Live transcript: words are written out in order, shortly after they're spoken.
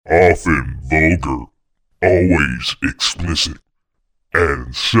often vulgar, always explicit,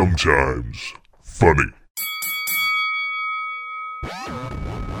 and sometimes funny.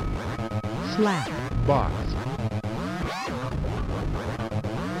 Slap Box.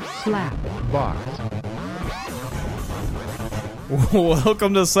 slap Box.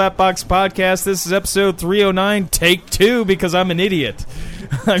 Welcome to the Slapbox Podcast. This is episode 309, take 2, because I'm an idiot.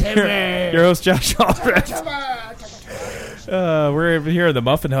 I'm your host, Josh Albrecht. We're over here in the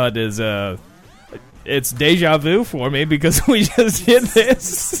Muffin Hut. It's deja vu for me because we just did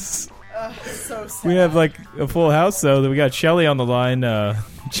this. So sad. We have like a full house, though. We got Shelly on the line,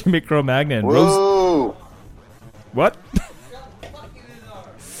 Jimmy Cro-Magnon, and Rose. What?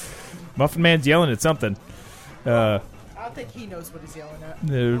 Muffin Man's yelling at something. I don't think he knows what he's yelling at.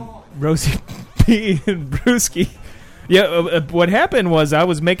 Rosie P. and Brewski. Yeah, what happened was I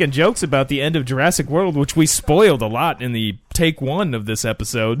was making jokes about the end of Jurassic World, which we spoiled a lot in the take 1 of this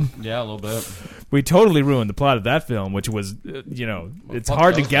episode. Yeah, a little bit. We totally ruined the plot of that film, which was, it's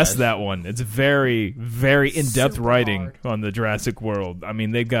hard to guess that one. It's very, very in-depth Super writing hard. on the Jurassic World. I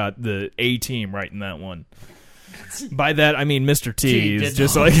mean, they've got the A-team writing that one. By that, I mean Mr. T is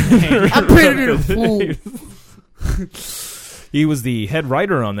just like... I'm pretty fool. He was the head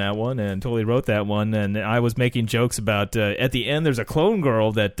writer on that one and totally wrote that one. And I was making jokes about, at the end, there's a clone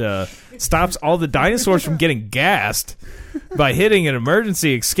girl that stops all the dinosaurs from getting gassed by hitting an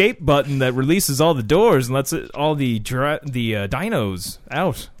emergency escape button that releases all the doors and lets all the dinos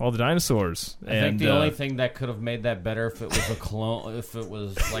out, all the dinosaurs. I think the only thing that could have made that better if it was a clone, if it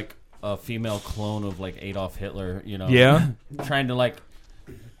was like a female clone of like Adolf Hitler, Yeah. trying to like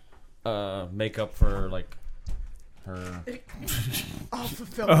make up for like her. The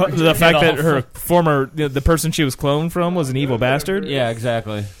fact that her the person she was cloned from was an evil bastard. Yeah,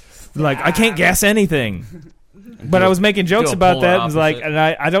 exactly. Like, I can't gas anything. But I was making jokes do a about polar that, and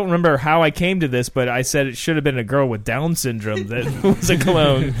opposite. I don't remember how I came to this, but I said it should have been a girl with Down syndrome that was a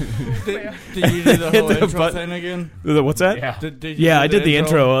clone. Did you do the Hit whole the intro button. thing again? What's that? Yeah. Did you Yeah, do I did the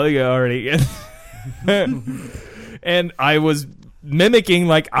intro already. And I was mimicking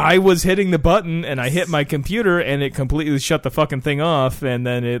like I was hitting the button, and I hit my computer, and it completely shut the fucking thing off, and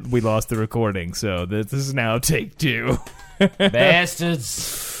then we lost the recording. So this is now take 2. Bastards.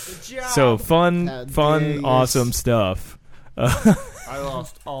 So fun, Vegas. awesome stuff. I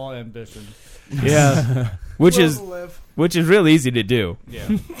lost all ambition. Yeah, which is real easy to do. Yeah.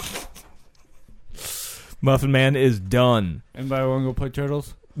 Muffin Man is done. Anybody want to go play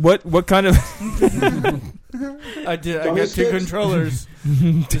Turtles? What kind of I got 2 controllers.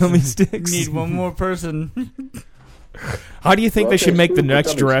 dummy sticks? Need one more person. How do you think they should make the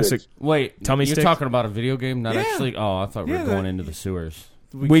next Jurassic? Wait, Tummy you're sticks? talking about a video game, not Yeah. actually. Oh, I thought we were Yeah, going that- into the sewers.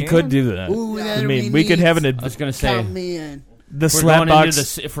 We could do that. Ooh, I that'll mean, be we could neat. have I was gonna say Count me in. the if we're going into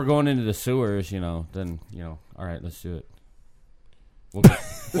Slapbox. if we're going into the sewers, then all right, let's do it.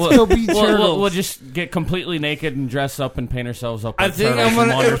 We'll go be turtles. we'll just get completely naked and dress up and paint ourselves up. I Like think turtles I'm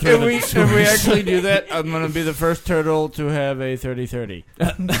and gonna. wander If through the we sewers. actually do that, I'm gonna be the first turtle to have a 30-30.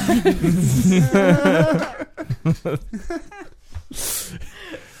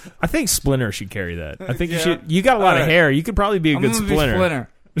 I think Splinter should carry that. I think Yeah. you should. You got a lot of Alright. hair. You could probably be a I'm good gonna Splinter. be Splinter.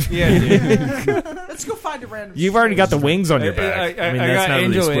 Yeah, dude. Let's go find a random. You've already got the wings on your I- back. I- I mean, I that's got not really a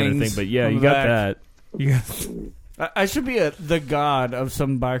angel Splinter wings thing, but yeah, on you the got back. that. You got. I should be the god of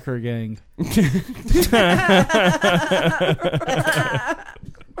some biker gang.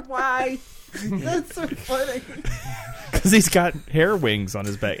 Why? That's so funny. Because he's got hair wings on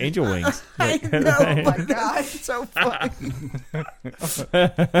his back, angel wings. I know. Oh my god, it's so funny.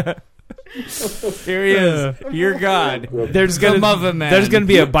 Here he is, your god. There's The gonna Muffin Man. There's gonna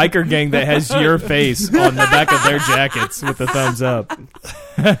be a biker gang that has your face on the back of their jackets with the thumbs up.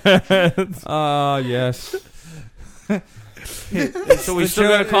 Yes. So we still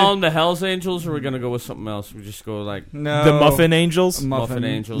gonna call them the Hell's Angels, or we're gonna go with something else? We just go like No, The Muffin Angels. Muffin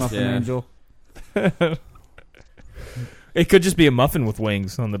Angels, Muffin yeah. Angel. It could just be a muffin with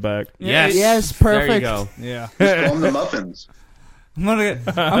wings on the back. yes, Yes, There you perfect. go. Yeah, Call them the muffins. I'm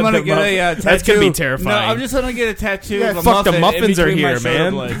gonna get a tattoo. That's gonna be terrifying. No, I'm just gonna get a tattoo. Yeah, of a fuck, the muffin muffins in are between my here, shoulder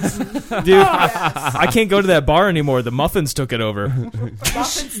man. blades. Dude, I can't go to that bar anymore. The muffins took it over.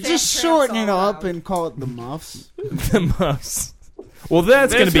 Just shorten it up and call it the Muffs. The muffs. Well,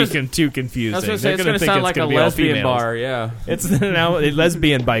 that's going to be too confusing. I was gonna say They're it's gonna gonna think sound it's like a gonna be all lesbian females. bar. Yeah. It's now a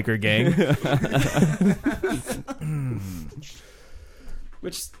lesbian biker gang.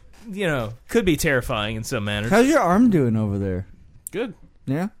 Which, could be terrifying in some manners. How's your arm doing over there? Good.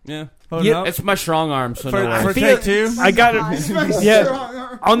 Yeah. Yeah. Oh, Yeah, no? It's my strong arm, so For, no for worries. take 2? I got it.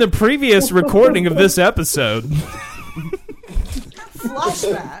 Yeah. On the previous recording of this episode, watched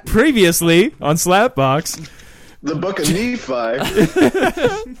that. Previously on Slapbox, The Book of Nephi.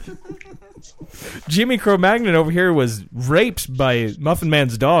 Jimmy Cro-Magnon over here was raped by Muffin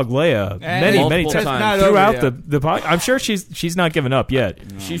Man's dog Leia many multiple times times. throughout the podcast. I'm sure she's not given up yet.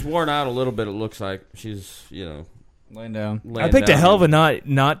 She's worn out a little bit. It looks like she's Laying down. I picked a hell of a night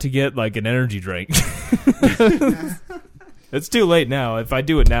not to get like an energy drink. It's too late now. If I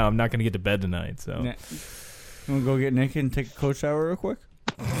do it now, I'm not going to get to bed tonight. So, You want to go get naked and take a cold shower real quick?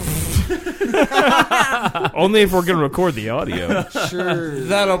 only if we're going to record the audio. Sure.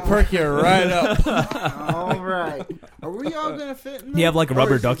 That'll perk you right up. All right. Are we all gonna fit in? You have like a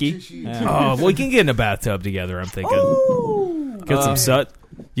rubber Or is it ducky? just you Yeah. two? Oh, well, we can get in a bathtub together. I'm thinking. Ooh. Get some sut.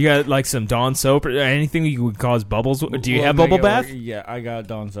 You got like some Dawn soap or anything you would cause bubbles? Do you We'll have make bubble it bath? work. Yeah, I got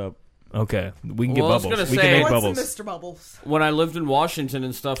Dawn soap. Okay, we can get Well, I was bubbles. gonna We say- can make What's bubbles. Mr. Bubbles? When I lived in Washington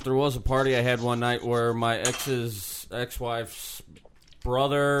and stuff, there was a party I had one night where my ex-wife's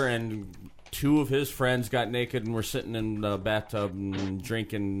brother and two of his friends got naked and were sitting in the bathtub and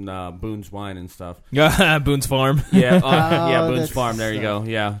drinking Boone's wine and stuff. Boone's Farm. Yeah, Oh, Boone's that's Farm. There you go.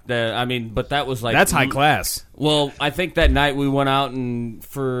 Yeah, but that was like That's high class. Well, I think that night we went out and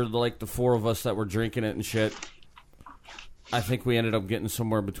for like the four of us that were drinking it and shit, I think we ended up getting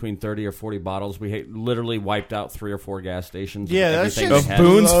somewhere between 30 or 40 bottles. We literally wiped out 3 or 4 gas stations. of Yeah, that everything shit's we had.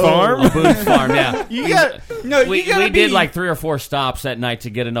 Boone's Farm? Of Boone's Farm, yeah. You got no. We You gotta did be- like 3 or 4 stops that night to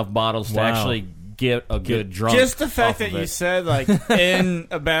get enough bottles to Wow. actually get a good drunk. Just the fact off that of you it. said like in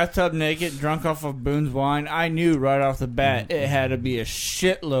a bathtub naked, drunk off of Boone's wine, I knew right off the bat it had to be a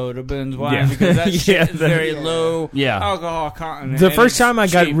shitload of Boone's wine Yeah. because that shit Yeah, is very low Yeah. alcohol content. The and first it's time I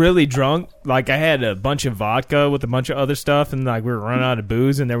got cheap. really drunk, like I had a bunch of vodka with a bunch of other stuff, and like we were running out of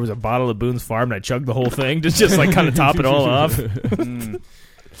booze, and there was a bottle of Boone's Farm, and I chugged the whole thing to just like kind of top it all off.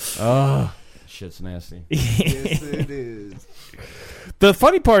 Oh. Shit's nasty. Yes, it is. The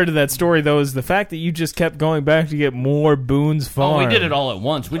funny part of that story, though, is the fact that you just kept going back to get more Boone's Farm. Oh, we did it all at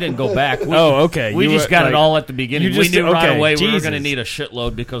once. We didn't go back. We, Oh, okay. We You just were, got like- it all at the beginning. you just- we knew right okay, away we were Jesus. going to need a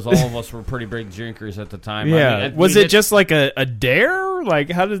shitload because all of us were pretty big drinkers at the time. Yeah. I mean, was we it did- just like a dare? Like,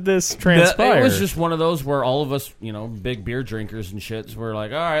 how did this transpire? It was just one of those where all of us, big beer drinkers and shit, so we're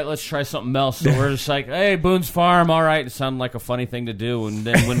like, all right, let's try something else. So we're just like, hey, Boone's Farm, all right. It sounded like a funny thing to do. And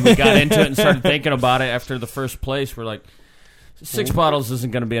then when we got into it and started thinking about it after the first place, we're like, 6 bottles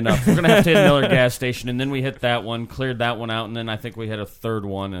isn't going to be enough. We're going to have to hit another gas station. And then we hit that one, cleared that one out, and then I think we hit a third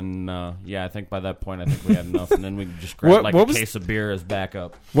one. And, I think by that point, I think we had enough. And then we just grabbed What a was- case of beer as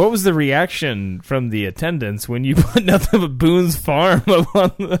backup. What was the reaction from the attendants when you put nothing but Boone's Farm up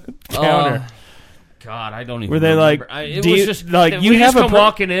on the counter? God, I don't even Were they remember. like, it do was you- just like, we you just have a come pro-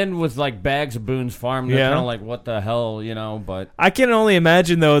 walking in with like bags of Boone's Farm. They're Yeah. kind of like, what the hell, but I can only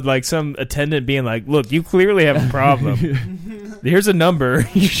imagine, though, like some attendant being like, look, you clearly have a problem. Here's a number.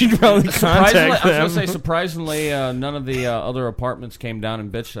 You should probably surprisingly, contact I was them. gonna say surprisingly, none of the other apartments came down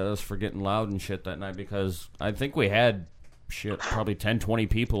and bitched at us for getting loud and shit that night because I think we had probably 10, 20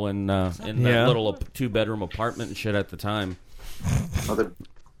 people in Yeah. that little 2-bedroom apartment and shit at the time. Well,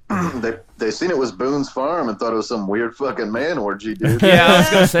 they seen it was Boone's Farm and thought it was some weird fucking man orgy, dude. Yeah, I was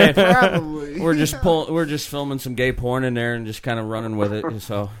gonna say Probably. we're just filming some gay porn in there and just kind of running with it.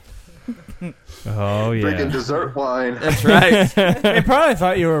 So Oh, Drinking yeah. dessert wine. that's right. They probably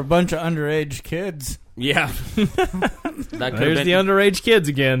thought you were a bunch of underage kids. Yeah, that could There's have the been. underage kids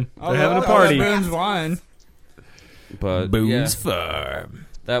again. They're having a Oh, party. Boone's wine. But Boone's yeah, Farm.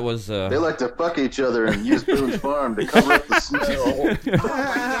 that was. They like to fuck each other and use Boone's Farm to cover up the smell.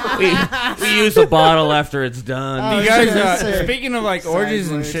 we use a bottle after it's done. Oh, You guys, I was gonna say, speaking of like orgies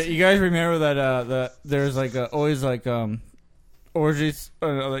and sideways. shit, you guys remember that there's like always like orgies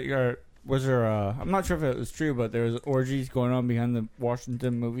was there I'm not sure if it was true, but there was orgies going on behind the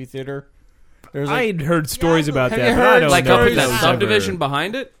Washington movie theater. There's like I'd heard stories about Have that, you but I heard, don't Like know up if in that that was subdivision ever-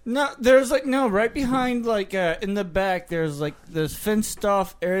 behind it. right behind like in the back there's like this fenced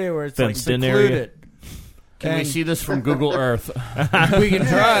off area where it's Fenced like in area? secluded. Can we And see this from Google Earth? we can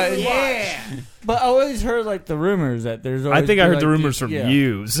try. Yeah. But I always heard like the rumors that there's always I think I be, heard like, the rumors these- from yeah.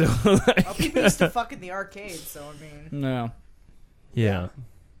 you. So, Well, people used to fuck in the arcade, so I mean, No. yeah.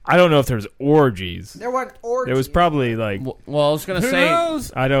 I don't know if there's orgies. there weren't orgies. There was probably like, Well, I was gonna Who say,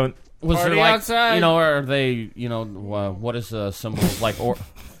 knows? I don't. was there Party like outside? are they what is the symbol of like?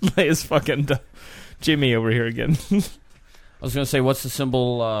 It's fucking Jimmy over here again. I was gonna say, what's the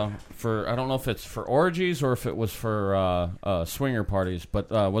symbol for? I don't know if it's for orgies or if it was for swinger parties, but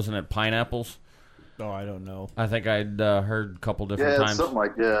wasn't it pineapples? Oh, I don't know. I think I'd heard a couple different Yeah, times. something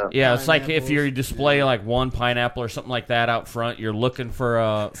like that. Yeah, it's like if Pineapples, you display like one pineapple or something like that out front, you're looking for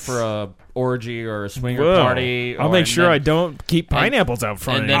a orgy or a swinger Whoa. party. I'll or- make and sure then- I don't keep pineapples out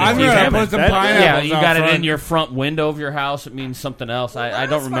front. and then anymore. if you I'm have gonna it- put some that- pineapples Yeah, you out got it front. in your front window of your house. It means something else. I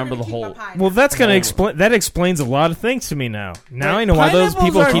don't remember the whole. Well, that's gonna explain. That explains a lot of things to me now. Now I know why those Pineapples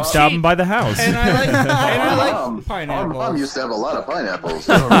people are keep cheap. stopping by the house. And I like Our mom pineapples. used to have a lot of pineapples.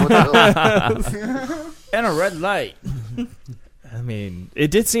 I don't know what the hell. And a red light. I mean,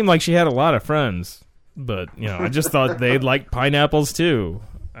 it did seem like she had a lot of friends, but I just thought they'd like pineapples too.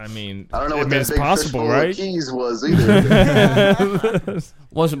 I mean, I don't know what it's that big possible, fishbowl right? of keys was either.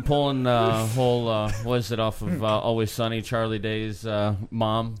 Wasn't pulling whole. Was it off of Always Sunny? Charlie Day's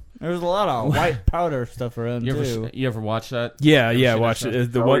mom. There was a lot of white powder stuff around too. You ever watch that? Yeah, seen watch that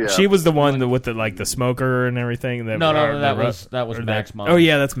it. The Oh, one yeah. She was the one with the the smoker and everything. No, that was Mac's mom. Oh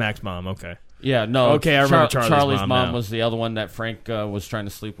yeah, that's Mac's mom. Okay. Yeah, no. Okay, I remember Charlie's mom now. was the other one that Frank was trying to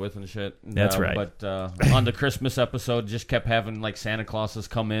sleep with and shit. That's right. But on the Christmas episode, just kept having like Santa Clauses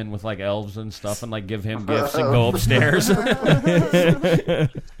come in with like elves and stuff and like give him gifts and go upstairs.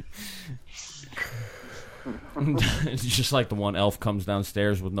 It's just like the one elf comes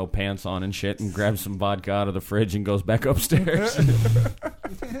downstairs with no pants on and shit and grabs some vodka out of the fridge and goes back upstairs.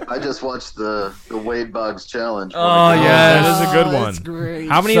 I just watched the Wade Boggs challenge. Oh, yeah. That is a good one. That's great.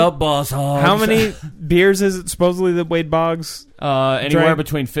 How many? Sub boss hogs. How many beers is it supposedly that Wade Boggs? Anywhere Drank?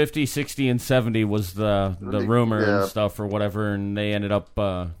 between 50, 60, and 70 was the rumor Yeah. and stuff or whatever, and they ended up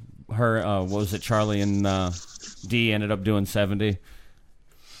what was it? Charlie and D ended up doing 70.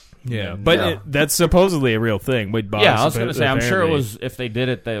 Yeah, but that's supposedly a real thing. Wade Boggs. Yeah, I was going to say, I'm sure it apparently- was. If they did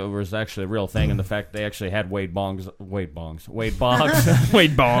it, that it was actually a real thing, and the fact they actually had Wade Boggs. Wade Bongs.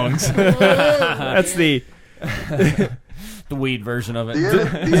 That's the the weed version of it.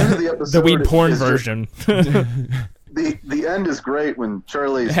 The end of the episode. the weed porn is just- version. The end is great when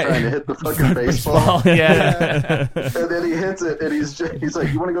Charlie's trying to hit the fucking baseball. Yeah. And then he hits it, and he's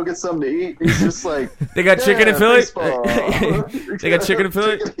like, "You want to go get something to eat?" He's just like, They got chicken in Philly? baseball." They got chicken in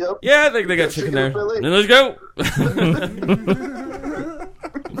Philly? Chicken, yep. Yeah, I think they got chicken there. in Philly. Then let's go.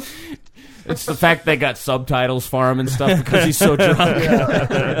 It's the fact they got subtitles for him and stuff because he's so drunk.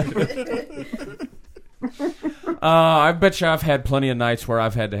 I bet you I've had plenty of nights where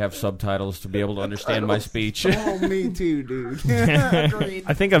I've had to have subtitles to be able to understand my speech. Oh, me too, dude. Agreed.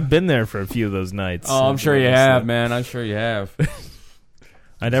 I think I've been there for a few of those nights. Oh, I'm sure you have, man. I'm sure you have.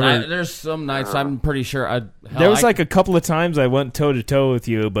 I never. There's some nights I'm pretty sure There was like a couple of times I went toe to toe with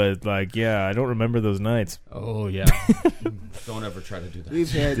you, but I don't remember those nights. Oh yeah. Don't ever try to do that.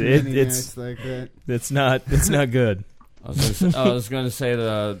 We've had It- many it's- nights like that. It's not good. I was going to say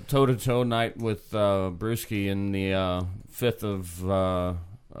the toe-to-toe night with Brewski in the 5th of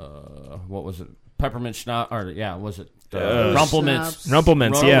what was it? Peppermint Schnapps, or was it Rumplemints?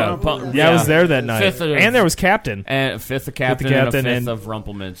 Rumplemints, yeah. Rumple- I was there that night. Fifth of- And there was Captain. And 5th of Captain, Captain and a and- 5th of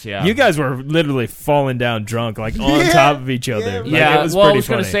Rumplemints, yeah. You guys were literally falling down drunk, like on top of each other. Like, yeah, it was well, I pretty was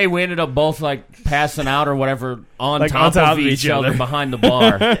going to funny. say we ended up both like passing out or whatever on, Like, top, of each other behind the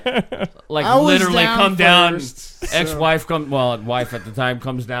bar. Like I was literally down come down. first, so- Ex-wife wife at the time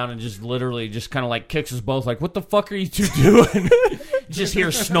comes down and just literally just kind of like kicks us both like, what the fuck are you two doing? Just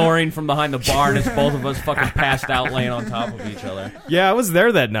hear snoring from behind the bar and it's both of us fucking passed out laying on top of each other. Yeah, I was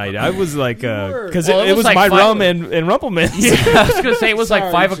there that night. I was like, because Well, it was like my five- rum and Rumplemints. Yeah, I was going to say it was like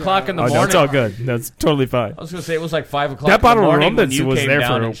Sorry, 5 o'clock in the Oh, morning. no, it's all good. That's totally fine. I was going to say it was like 5 o'clock That in the bottle of morning when Rumplemints you was came there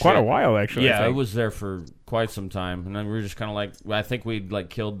down for and quite a shit. while, actually. I Yeah, it think. was there for quite some time, and then we were just kind of like, I think we'd like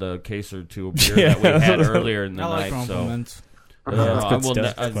killed the case or two of beer Yeah. that we had earlier in the I like night. So compliments. I good will.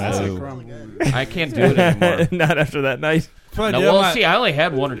 stuff. Classic. I can't do it anymore. Not after that night. No, well, see, I only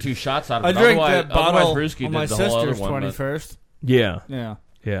had 1 or 2 shots out of I it. drank Otherwise, that bottle otherwise Brewski on my did the whole other sister's one. but- 21st. Yeah, Yeah,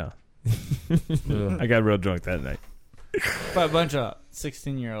 yeah. Ugh. I got real drunk that night. by a bunch of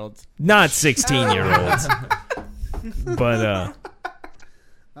 16-year-olds. Not 16-year-olds. But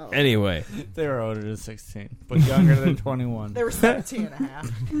anyway, They were older than 16, but younger than 21. They were 17 and a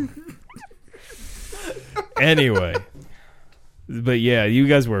half. anyway. But yeah, you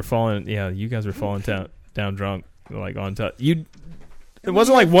guys were falling. Yeah, you guys were falling down drunk, like on top. It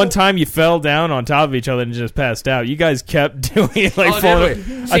wasn't like one time you fell down on top of each other and just passed out. You guys kept doing it, like Oh, falling. did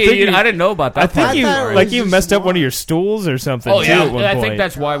we? I See, think I didn't know about that. I think part. you thought it like was you just messed up one of one. your stools or something. Oh too, yeah, at one I point. think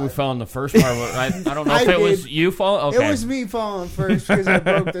that's why we fell in the first part. I don't know if I it was did. you falling. Okay, It was me falling first because I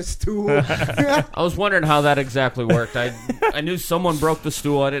broke the stool. I was wondering how that exactly worked. I knew someone broke the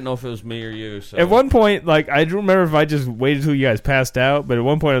stool. I didn't know if it was me or you. So. At one point, like I don't remember if I just waited till you guys passed out, but at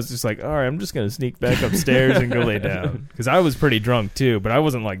one point I was just like, "All right, I'm just gonna sneak back upstairs and go lay down," because I was pretty drunk too, but I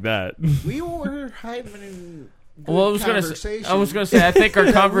wasn't like that. We were hiding Well, I was gonna say, I think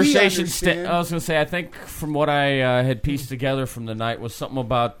our conversation. I think from what I had pieced together from the night was something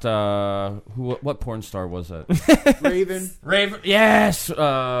about what porn star was it? Raven. Yes,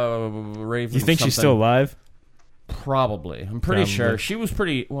 Raven. You think she's still alive? Probably. I'm pretty sure she was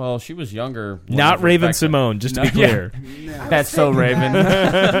pretty. Well, she was younger. Not Raven Simone, just to be clear. No. That's so Raven.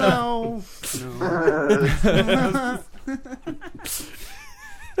 No.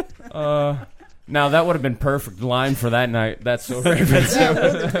 Now that would have been perfect line for that night. That's so Raven. That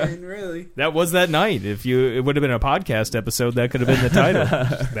would have been, really. That was that night. It would have been a podcast episode, that could have been the title.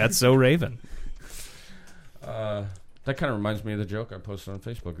 That's so Raven. That kind of reminds me of the joke I posted on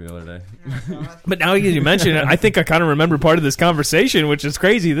Facebook the other day. But now you mention it, I think I kind of remember part of this conversation, which is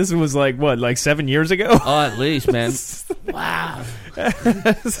crazy. This was like 7 years ago? Oh, at least, man. Wow.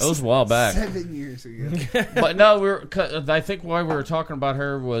 That was a while back. 7 years ago. But no, I think why we were talking about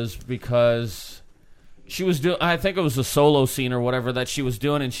her was because she was doing, I think it was a solo scene or whatever that she was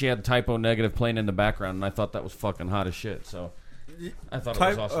doing, and she had Typo Negative playing in the background, and I thought that was fucking hot as shit, so... I thought it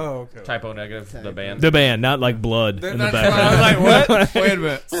was awesome. Oh, okay. Typo Negative, the band. The band, not like blood in the background. I was like, what? Wait a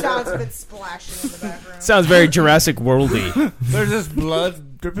minute. Sounds a bit splashing in the background. Sounds very Jurassic Worldy. There's just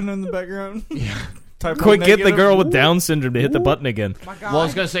blood dripping in the background. Yeah. Quick, get the girl with Down syndrome to hit the button again. My God. Well, I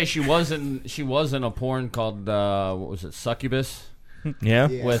was gonna say she was in a porn called what was it, Succubus? Yeah.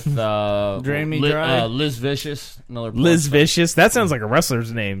 With Drain Me Dry? Liz Vicious. Another porn Liz star. Vicious. That sounds like a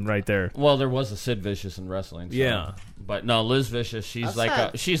wrestler's name right there. Well, there was a Sid Vicious in wrestling. So. Yeah. But no, Liz Vicious. She's Sounds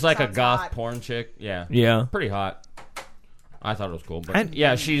like a goth hot. porn chick. Yeah. Yeah. Pretty hot. I thought it was cool, but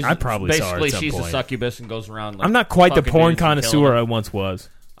yeah, I probably saw her at basically some she's point. a succubus and goes around. Like, I'm not quite the fucking porn dudes and killing connoisseur them. I once was.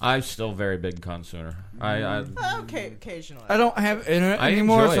 I'm still very big connoisseur. Okay, occasionally. I don't have internet I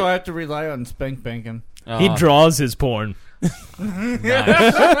anymore, enjoy so it. I have to rely on spank banking. He draws his porn.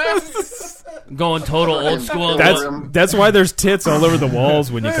 Nice. Going total old school. That's why there's tits all over the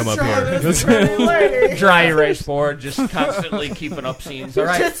walls when you come up here. Dry erase board, just constantly keeping up scenes. All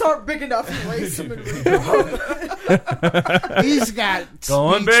Your right. tits aren't big enough to erase them and read them. He's got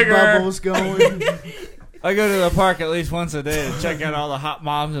Going speech bigger. bubbles going. I go to the park at least once a day to check out all the hot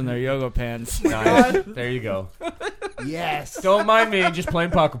moms in their yoga pants. Nice. There you go. Yes. Don't mind me, just playing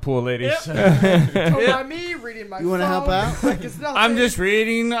pocket pool, ladies. Don't mind me reading my You want to help phone out? like it's nothing. I'm just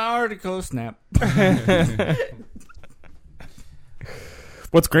reading the article. Snap.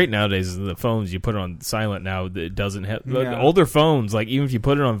 What's great nowadays is the phones, you put it on silent now, it doesn't have the Yeah. older phones, like even if you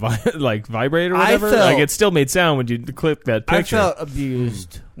put it on like vibrate or I whatever, felt- like it still made sound when you click that I picture. felt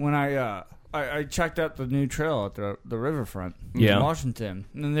abused when I checked out the new trail at the riverfront Yeah. in Washington.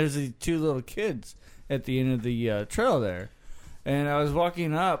 And then there's these two little kids at the end of the trail there. And I was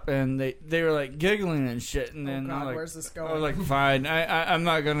walking up, and they were like giggling and shit. And then God, I'm like, where's this I was going? like, fine, I'm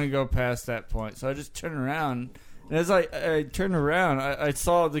not gonna go past that point. So I just turned around, and as I turned around, I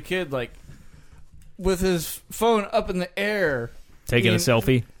saw the kid like with his phone up in the air, Taking a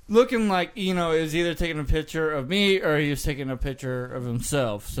selfie. looking like he was either taking a picture of me or he was taking a picture of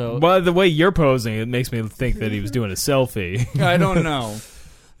himself. So Well, the way you're posing, it makes me think that he was doing a selfie. I don't know.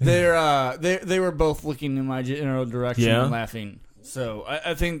 They were both looking in my general direction Yeah? and laughing. So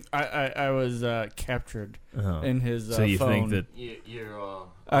I think I was captured in his So you phone. think that You're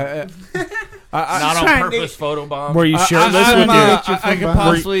I not on purpose photobomb. were you shirtless I, with your? I could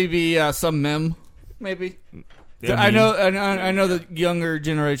possibly be some meme, maybe. Yeah, I know the younger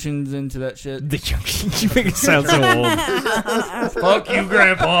generation's into that shit. You make it sound so old. Fuck you,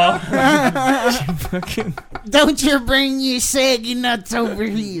 Grandpa. Don't you bring your saggy nuts over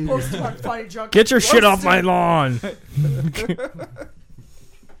here. Post about funny junk. Get your shit off my lawn.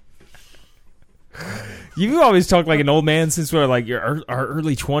 You always talk like an old man since we're like our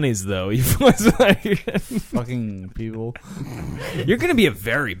early 20s, though. Fucking people. You're gonna be a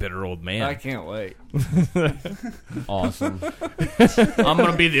very bitter old man. I can't wait. Awesome. I'm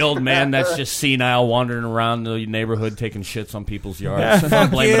gonna be the old man that's just senile, wandering around the neighborhood taking shits on people's yards.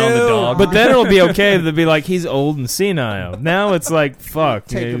 Blame it on the dog. But then it'll be okay to be like, he's old and senile. Now it's like, fuck.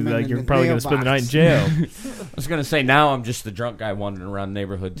 Take him in Like, the you're probably going to spend the night in jail. I was gonna say, now I'm just the drunk guy wandering around the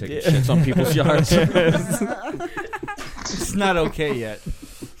neighborhood taking shits on people's yards. It's not okay yet.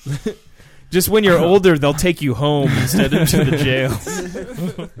 Just when you're older, they'll take you home instead of to the jail.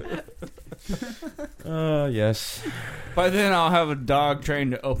 Yes. By then, I'll have a dog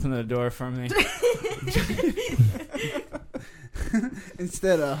trained to open the door for me.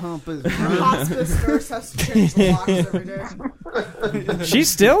 Instead of hump his Your hospice nurse has to change the locks every day. She's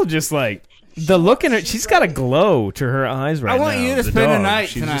still just like, the look in her, she's got a glow to her eyes right now. I want you to The spend the dog. night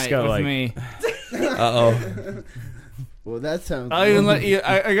She's tonight just got with like, me. Uh-oh. Well, that sounds. I'll even let you.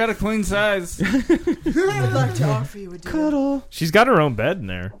 I got a queen size. I'd like to offer you a deal. cuddle. She's got her own bed in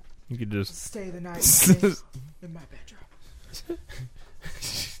there. You could just. Stay the night with me in my bedroom.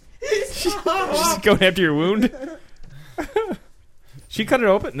 She's going after your wound. She cut it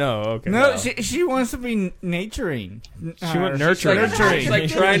open? No, okay. No, she wants to be naturing. She went It's like, nurturing. it's like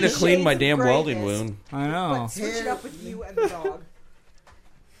trying to clean my damn Shades of welding greatness. wound. I know. But switch it up with you and the dog.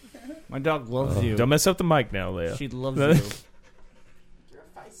 My dog loves you. Don't mess up the mic now, Leia. She loves you.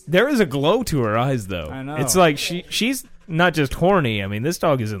 There is a glow to her eyes, though. I know. It's like she's not just horny. I mean, this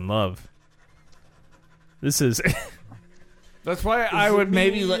dog is in love. This is. That's why I would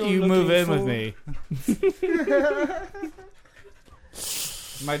maybe let you move in with me.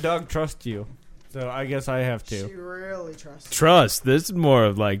 My dog trusts you, so I guess I have She to. really trusts you. Trust. This is more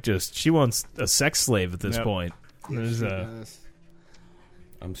of like just she wants a sex slave at this Yep. point. There's a. Yes.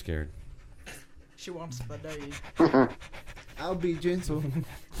 I'm scared. She wants the day. I'll be gentle.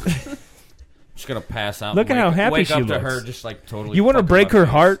 Just gonna pass out. Look and at how wake- happy wake she up to looks. her, just like totally. You want to fucking break my her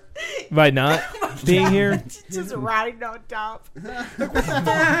face. heart by not being here? Just riding on top.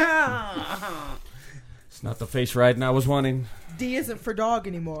 It's not the face riding I was wanting. D isn't for dog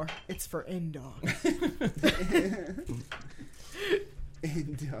anymore. It's for in dog.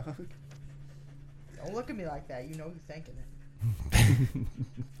 And dog. Don't look at me like that. You know you're thinking it.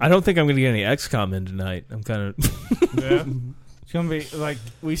 I don't think I'm going to get any XCOM in tonight. I'm kind of. Yeah. It's gonna be like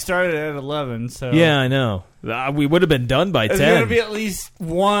we started at 11, so Yeah, I know. We would have been done by it's 10. gonna be at least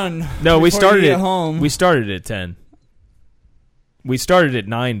one. No, we before started you get at home. We started at 10. We started at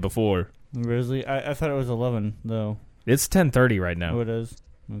 9 before. Really? I thought it was 11 though. It's 10:30 right Oh, now. it is.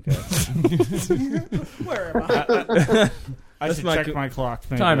 Okay. Where am I? I That's should my check co- my clock.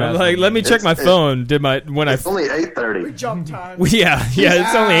 maybe. Time out. Like, let me check my It's- phone. Did my when I? It's only 8:30. Jump time. Yeah,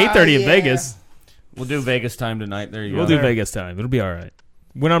 it's only 8:30 in yeah. Vegas. We'll do Vegas time tonight. There you We'll go. do Vegas time. It'll be all right.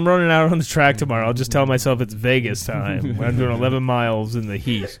 When I'm running out on the track tomorrow, I'll just tell myself it's Vegas time. When I'm doing 11 miles in the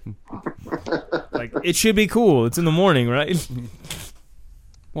heat. Like, it should be cool. It's in the morning, right?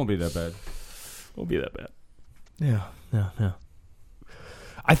 Won't be that bad. Won't be that bad. Yeah, no.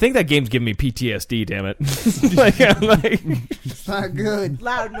 I think that game's giving me PTSD, damn it. I'm like, It's not good.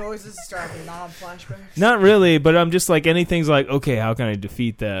 Loud noises starting non-flashbacks. not really, but I'm just like, anything's like, okay, how can I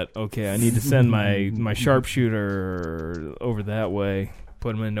defeat that? Okay, I need to send my sharpshooter over that way.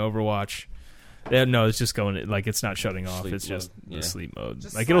 Put him in Overwatch. Yeah, no, it's just going, like, it's not shutting off. Sleep It's just mode, the yeah. sleep mode.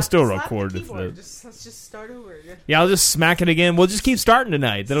 Just Like, it'll slap- still slap the record if keyboard. the... Let's just start over again. Yeah, I'll just smack it again. We'll just keep starting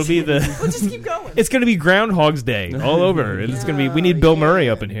tonight. That'll be the... We'll just keep going. It's going to be Groundhog's Day all over. It's going to be... We need Bill Murray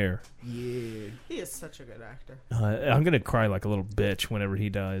up in here. Yeah. He is such a good actor. I'm going to cry like a little bitch whenever he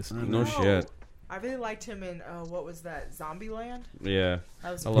dies. No shit. I really liked him in what was that? Zombieland. Yeah.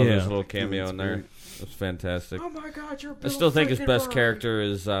 That was I love Yeah. his little cameo in there. great. It's fantastic. Oh my God, you're. I Bill still think his freaking best Murray. character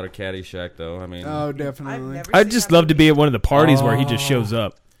is out of Caddyshack, though. I mean, Oh, I've definitely. never I'd seen just that love to be movie. at one of the parties where he just shows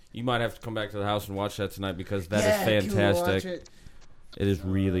up. you might have to come back to the house and watch that tonight because that is Yeah, can we watch fantastic. it? It is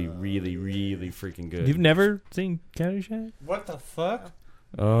really, really, really freaking good. You've never seen Caddyshack? What the fuck?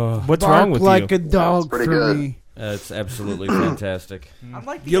 Oh, What's Bark wrong with like you? a dog pretty for good. me. it's absolutely fantastic. I'm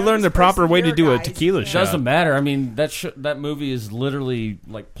like the You'll learn the youngest proper person way to here, do a guys. tequila Yeah. shot. Doesn't matter. I mean, that movie is literally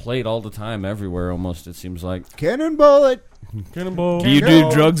like played all the time, everywhere. Almost, it seems like. Cannonball it. Cannonball. Do you do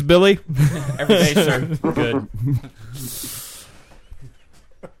drugs, Billy? Every day, sir. Good.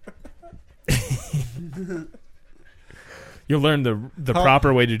 You'll learn the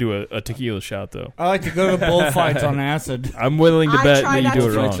proper way to do a tequila shot, though. I like to go to bullfights on acid. I'm willing to I bet tried that not you do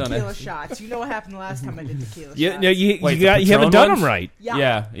to it do wrong. tequila shots. You know what happened the last time I did tequila Yeah, shots? no, you Wait, the haven't Patron done ones? them right.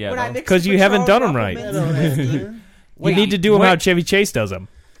 Yeah. When I no. mixed 'Cause you Patron, haven't done 'em right. Rumplemans, That don't and whiskey. happen. You need to do them how Chevy Chase does them.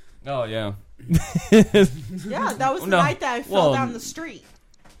 Oh yeah. Yeah, that was the No. night that I fell Well, down the street.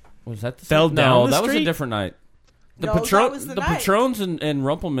 Was that the Fell same? down No, the that was street? a different night. The No, that Patron, was the the night. Patrons and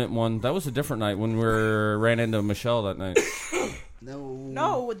Rumplemint one. That was a different night when we ran into Michelle that night. No.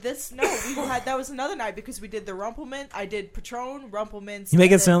 No, we had that was another night because we did the Rumplemint. I did Patron, Rumplements. You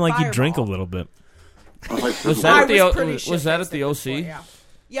make and it sound then like you drink a Fireball. little bit. Was I that at the was pretty was that shit-faced at the at this OC? point, yeah.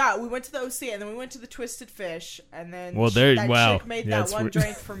 Yeah, we went to the OC and then we went to the Twisted Fish and then Well, there- that wow. chick made Yeah, that it's one re-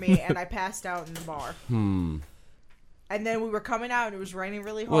 drink for me and I passed out in the bar. Hmm. And then we were coming out and it was raining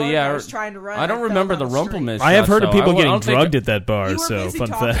really hard. Well, yeah, and I was trying to run. I don't fell remember down the street. Rumplemint. I have shots, heard of though. people I getting don't think- drugged at that bar, You were so busy fun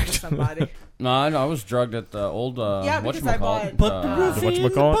talking to fact. somebody. No, I was drugged at the old Yeah, because I bought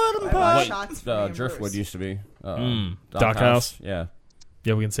Whatchamacallit? I bought shots for me and Driftwood Bruce. used to be. Dock House? Yeah,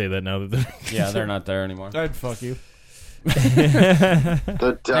 Yeah, we can say that now that they're... yeah, they're not there anymore. I'd fuck you. The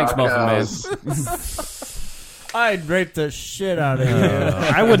Thanks, Dock Muffin Man. House. I'd rape the shit out of you.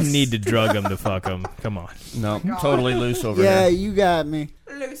 I wouldn't need to drug him to fuck him. Come on. No, totally loose over Yeah, here. you got me.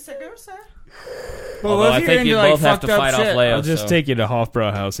 Loose goose. Well, Although what I if you're think you into, like, both have to fucked up fight off shit? Leo. I'll just so. take you to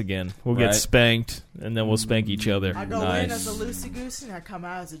Hofbräu House again. We'll get Right. spanked, and then we'll spank each other. I go Nice. in as a loosey goose and I come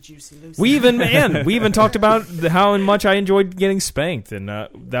out as a juicy loosey. We even talked about how much I enjoyed getting spanked, and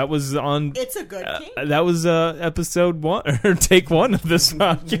that was on. It's a good kink. That was episode 1 or take 1 of this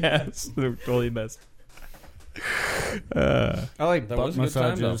podcast. They're totally messed. I like That butt was a good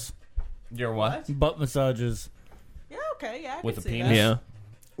time, massages. You're what? Butt massages. Yeah, okay, yeah. I With can a see penis? that. Yeah,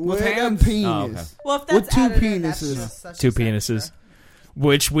 With hands? a penis. Oh, okay. Well, if With that's two added in, that's penises. that's 2 just penises. extra.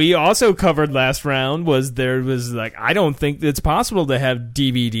 Which we also covered last round. There was like, I don't think it's possible to have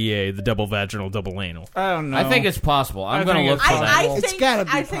DVDA, the double vaginal, double anal. I don't know. I think it's possible. I'm I going think to look it's for I that. It's think gotta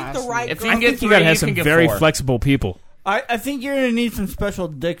be I think the possible. right If girl. you can get You 3, gotta have you some can get very 4. flexible people. I think you're gonna need some special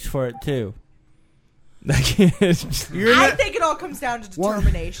dicks for it too. I think it all comes down to One-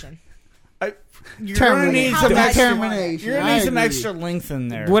 determination. You're gonna need some How extra. Determination. You're gonna I need some agree. extra length in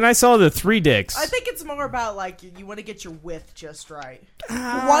there. When I saw the 3 dicks, I think it's more about like you want to get your width just right.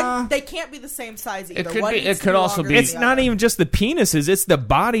 One, they can't be the same size either. It could One be- needs it to could also longer be- than it's the not other. even just the penises; it's the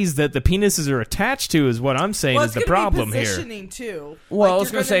bodies that the penises are attached to. Is what I'm saying Well, is it's the gonna problem be here. positioning too. Well, Like, I was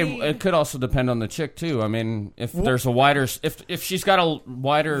you're going to say need- it could also depend on the chick too. I mean, if there's a wider, if she's got a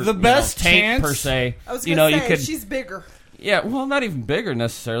wider, The best tank chance- per se, I was you gonna know, say you could, she's bigger. yeah, well, not even bigger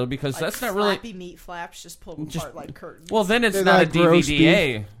necessarily because Like that's not really. flappy meat flaps just pulled apart like curtains. Well, then it's They're not like a roast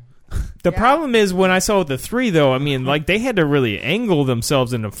DVDA. The Yeah. problem is when I saw the 3, though. I mean, like they had to really angle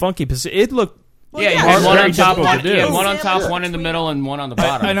themselves in a funky position. It looked. Well, Yeah, you yeah, had it's one very on top, difficult one, to do. yeah, one on top, Yeah. one in the middle, and one on the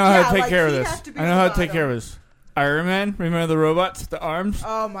bottom. I know how Yeah, to take like, care of he'd this. have to be I know how to the take care of this. Iron Man, remember the robots, the arms?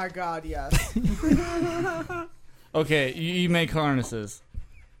 Oh my god, yes. Okay, you make harnesses.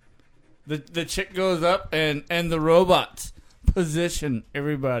 The chick goes up and the robots position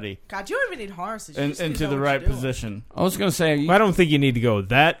everybody God, you don't even need harnesses. You just need to into know the what right you're doing. position. I was going to say, I don't think you need to go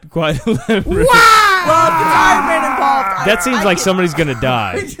that quite. Well, if it's Iron Man involved, That seems like somebody's gonna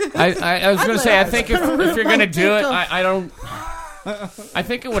die. I was going to say, I think if you're going to do it, Jacob. I don't. I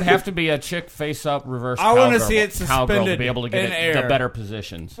think it would have to be a chick face up, reverse. I wanna cowgirl- see it cowgirl to suspended be able to get in it, air. the better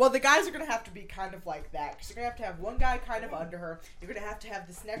positions. Well, the guys are going to have to be kind of like that because you're going to have one guy kind of under her. You're going to have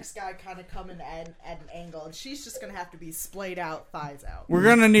this next guy kind of coming at an angle, and she's just going to have to be splayed out, thighs out. We're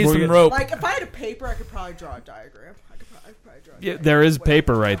gonna need We're some gonna- rope. Like if I had a paper, I could probably draw a diagram. I could probably draw. A Yeah, diagram. there is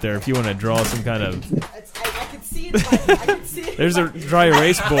paper right there if you want to draw some kind of. I can see it. I can see it. There's in a my- dry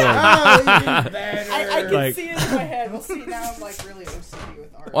erase board. I can Like- see it in my head. Well, see now I'm like really OCD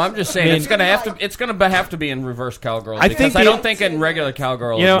with art. Well, I'm just saying I mean- it's gonna have to be in reverse cowgirl I because think I the- don't think in regular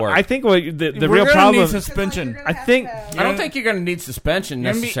cowgirl You it know, would work. I think what the We're real gonna problem. need suspension. I think- I don't think you're going to need suspension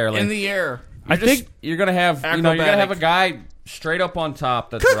You're gonna be necessarily. in the air. I think you're going to have you're going to have a guy straight up on top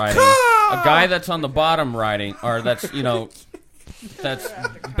that's riding, a guy that's on the bottom riding, or that's that's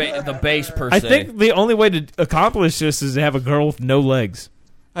the base per se. I think the only way to accomplish this is to have a girl with no legs.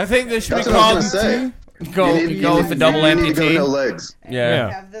 I think this should That's be what I called. was gonna say. go You with the double you need to go amputee. no legs. Yeah.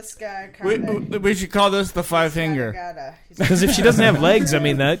 have this guy kind of. We should call this the five finger. Because if she doesn't have legs, I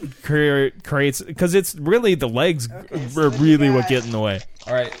mean that creates. Because it's really the legs are really what get in the way.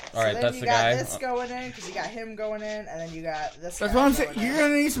 All right. Then That's you the got guy. this going in because you got him going in, and then you got this. That's guy what I'm saying. going You're in.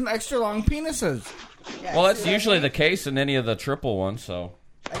 gonna need some extra long penises. Yeah, Well, see that's what I usually mean? the case in any of the triple ones. So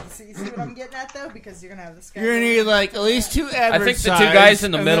Like, see what I'm getting at though, because you're gonna have this guy. You're gonna going need in. like at least two average. I think the two size, guys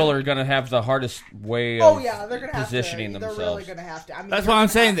in the and middle then- are going to have the hardest way of Oh yeah, they're gonna have positioning to, themselves. They're really gonna have to. I mean, That's you're why I'm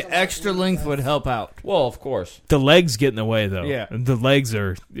gonna saying have the to, like, extra lead length this. would help out. Well, of course. The legs get in the way, though. Yeah. The legs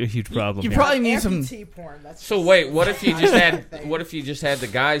are a huge problem. You here. probably need some. Amputee porn. That's So just- wait, what if you just had Thing. what if you just had the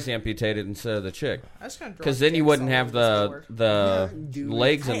guys amputated instead of the chick? I was gonna draw Because then you dicks wouldn't all have over the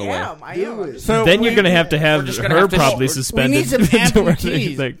legs in the way. I am. So Then we- you're going to have to have We're just gonna her have to- probably we We suspended. need some to where they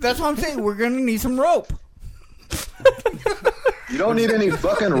amputees. think- That's what I'm saying. We're gonna need some rope. You don't need any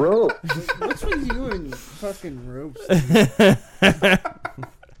fucking rope. What's with you and fucking ropes?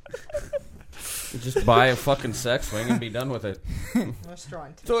 You just buy a fucking sex swing and be done with it. Let's draw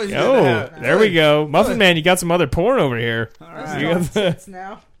in It's always good to Oh, have. there we go. Muffin Man, you got some other porn over here. Let's You draw got the- tits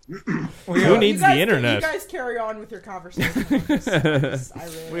now. Who needs You guys- the internet? You guys carry on with your conversation. I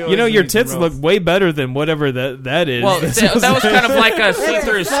really You know, your need some tits rope. look way better than whatever that is. Well, that was kind of like a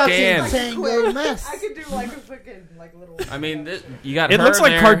see-through scan. Tango mess. I could do like a fucking like little. I mean, you got It her looks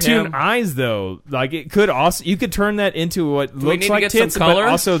like there, cartoon him. eyes, though. Like it could also, you could turn that into what we looks need to like get some tits, but color?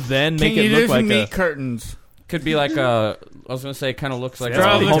 also then Can make you it do look some like meat a. curtains? Could be like a. I was gonna say, kind of looks like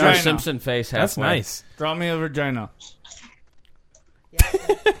Draw a the Homer vagina. Simpson face. That's Halfway. nice. Draw me a vagina. Yeah.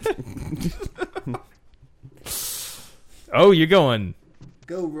 Oh, you're going.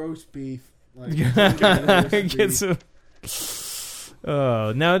 Go roast beef. Like, Get some.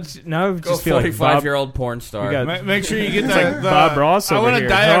 Oh, now I Go just feel like 45-year-old porn star. We got- Make sure you get It's that. like Bob Ross I over want here. a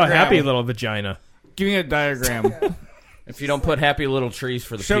diagram. Oh, happy little vagina. Give me a diagram. If you don't put happy little trees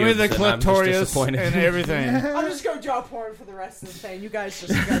for the Show me pubes, the then I'm just clitorius disappointed. and everything. I'm just gonna draw porn for the rest of the thing. You guys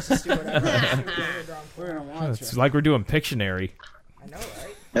just do whatever. we're gonna watch It's it. like we're doing Pictionary. I know,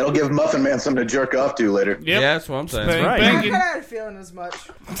 right? That'll give Muffin Man something to jerk off to later. Yep. Yeah, that's what I'm saying. Bang, right. I banging, kind of had a feeling as much,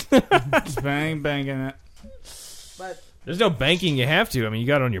 banging it. but There's no banking you have to. I mean, you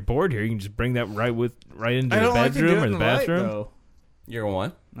got it on your board here. You can just bring that right into I the don't like to do bedroom it or in the the light, bathroom. though. You're going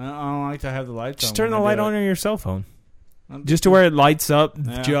what? I don't like to have the lights on. Just turn the when I light do on it. on your cell phone. I'm- Just to where it lights up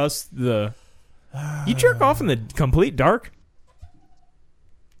Yeah. just the... You jerk off in the complete dark?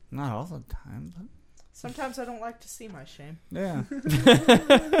 Not all the time, but sometimes I don't like to see my shame. yeah.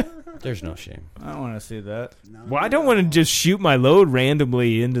 There's no shame. I don't want to see that. Well, I don't want to just shoot my load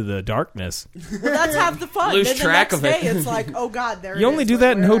randomly into the darkness. Well, that's half the fun. Lose then the track next of it. day, it's like, oh god, there. You it only is. do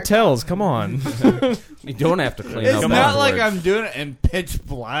that in Where did I hotels. come? Come on. You don't have to clean It's up not like afterwards. I'm doing it in pitch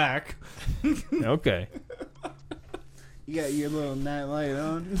black. Okay. You got your little night light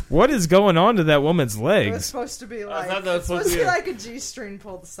on. What is going on to that woman's It was legs? supposed to be like thought that was it's supposed to be a- like a G-string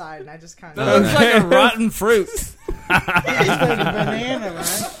pulled aside, and I just kind That of. looks like a rotten fruit. It's like a banana,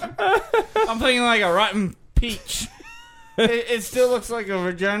 right? I'm thinking like a rotten peach. It still looks like a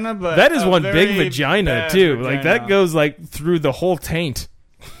vagina, but That is a one very big vagina, bad too. Like, vagina. that goes, like, through the whole taint.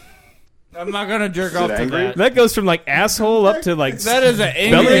 I'm not gonna jerk it off to angry? that. That goes from, like, asshole up to, like... That is an Belly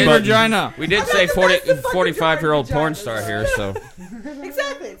angry button. vagina. We did I say thought 40, that's the fucking 45-year-old vagina. porn star here, so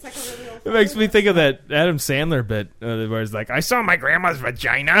Exactly, it's like a really old. It makes me think of that Adam Sandler bit where it's like, I saw my grandma's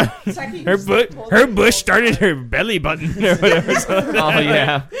vagina. It's like he Her just, like, butt, pulled her it bush pulled started aside. her belly button or whatever. So oh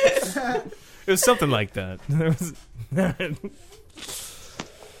yeah. it was something like that.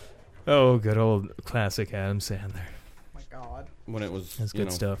 Oh, good old classic Adam Sandler. Oh my god. When it was That's you good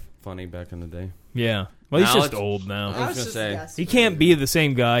know, stuff. funny back in the day. Yeah. Well, he's Now just it's- old now. I was gonna just say, guessing. He can't be the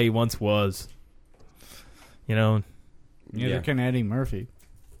same guy he once was. You know, Neither Yeah. can Eddie Murphy.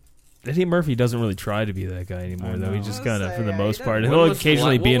 Eddie Murphy doesn't really try to be that guy anymore, I though. He know. just I was kind of, gonna for the say, most he part, doesn't- he'll When was the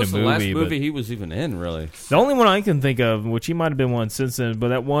occasionally la- be in what a was the last movie. movie But he was even in, really. the only one I can think of, which he might have been one since then, but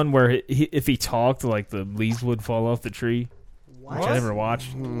that one where if he talked, like the leaves would fall off the tree, which What? I never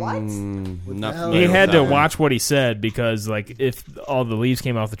watched. What? Not the hell? familiar He with had that to one. watch what he said because, like, if all the leaves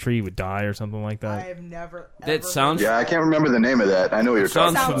came off the tree, he would die or something like I that. have never. That ever sounds- Yeah, I can't remember the name of that. I know what you're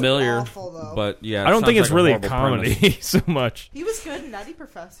talking Sounds Sounds familiar, awful, though. but yeah, I don't think sounds it's like really a horrible comedy premise. so much. He was good in Nutty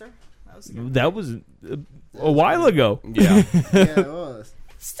Professor. That was good. That was a while ago. Yeah, Yeah, it was.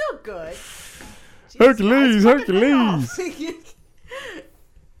 Still good. Hercules, guys, fucking hell.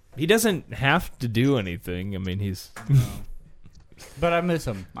 He doesn't have to do anything. I mean, he's... But I miss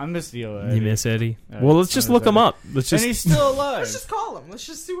him. I miss the old Eddie. You miss Eddie? Yeah, Well, let's I just miss look him Eddie. up. Let's And just... he's still Let's alive. just call him. Let's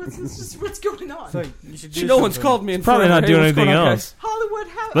just see what's going on. It's like, you should do no one's something. called me. In Probably forever. not Hey, doing what's going anything on, else. Hollywood.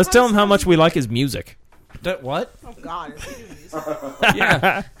 Let's tell him how much we like his music. That what? Oh God, is he doing these? guys?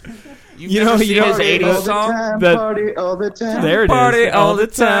 Yeah, You've You never know, seen you his don't- '80s about. song. That- Party all the time. There it is. Party all all the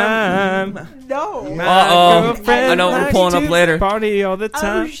the time. No. I know what we're pulling up later. Party all the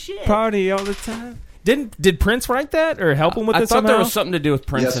time. shit. Party all the time. Did Prince write that or help him with I it thought somehow? there was something to do with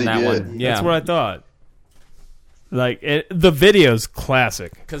Prince Yes, in he that did. one. Yeah, That's what I thought. Like the video's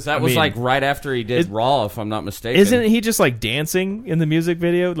classic because that I was mean, like right after he did it- Raw, if I'm not mistaken. Isn't he just like dancing in the music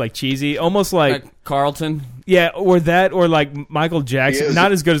video, like cheesy, almost like Carlton? yeah, or that, or like Michael Jackson? He is.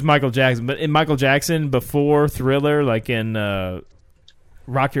 Not as good as Michael Jackson, but in Michael Jackson before Thriller, like in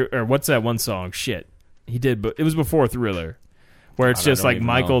Rock Your or what's that one song? Shit, he did, but it was before Thriller, where it's God, I just don't like even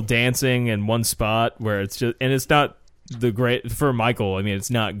Michael know. dancing in one spot, where it's just and it's not the great for Michael. I mean, it's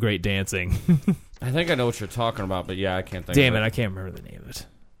not great dancing. I think I know what you're talking about, but yeah, I can't think. Damn of it, I can't remember the name of it.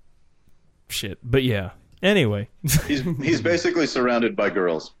 Shit, but yeah. Anyway, He's basically surrounded by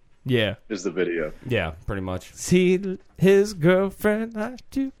girls. yeah. Is the video? Yeah, pretty much. See, his girlfriend likes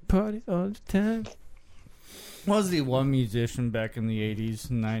to party all the time. Was the one musician back in the 80s,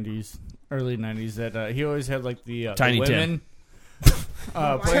 90s, early 90s that he always had like the Tiny women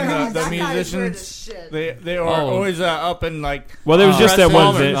Oh my playing God, the that guy is weird musicians. as shit. They are Oh. always up in like Well, there was just that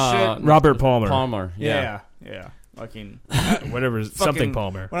one Palmer, vid- shit. Robert Palmer. Palmer. yeah, Fucking Whatever, something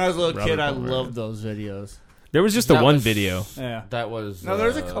Palmer. When I was a little Robert kid, I Palmer. loved those videos. There was just the That one was- video. Yeah, That was No,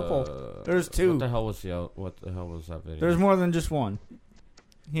 there's a couple. There's two. What the hell was What the hell was that video? there's more than just one.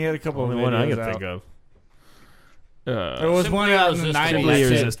 He had a couple Only of videos one I can out. think of. There was Simply one out in the Irresistible. 90s. Simply That's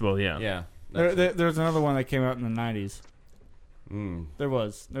it. Irresistible, yeah. Yeah. There's another one that came out in the 90s. There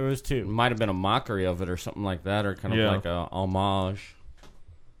was 2. Might have been a mockery of it or something like that, or kind of like a homage.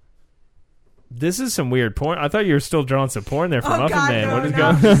 This is some weird porn. I thought you were still drawing some porn there for Muffin God, Man. no, What is no.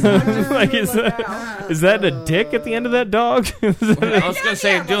 going on? Like, is that a dick at the end of that dog? I was gonna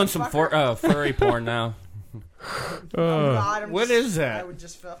say I'm doing some furry porn now. God, What is that? I would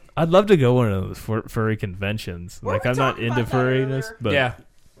just feel. I'd love to go one of those furry conventions. Were Like, we I'm not talking into about that furriness, earlier? but Yeah,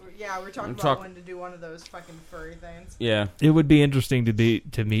 Yeah, we're talking I'm about talk- when to do one of those fucking furry things. yeah. it would be interesting to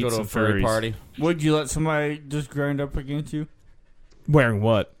meet Go to some a furry furries. party. Would you let somebody just grind up against you? Wearing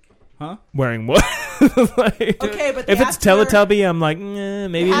what? Huh? Wearing what? Like, Okay, but they if it's have to wear- Teletubby, I'm like,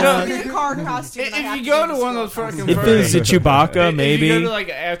 maybe It has not. to be a car costume. and I have If you to go be to one of those skull fucking costume. If it's a Chewbacca, If maybe. you go to like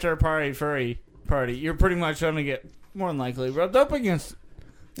an after party furry party, you're pretty much going to get more than likely rubbed up against.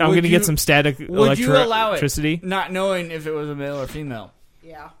 I'm Would going to you- get some static Would you allow it? electricity. Not knowing if it was a male or female.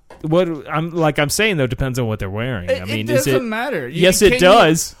 Yeah. What I'm saying though depends on what they're wearing. I mean, it is doesn't it? matter. Yes, it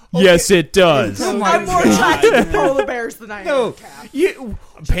does. Okay. Yes, it does. Oh my I'm more God. attracted to polar bears than I am No, to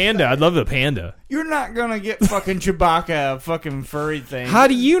cats. Panda. I'd love the panda. You're not gonna get fucking Chewbacca a fucking furry thing. How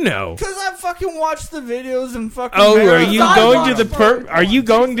do you know? Because I fucking watched the videos and fucking. Oh, are you I going watch to the furry Are you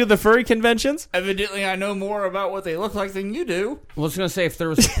going to the furry conventions? Evidently, I know more about what they look like than you do. Well, I was gonna say if there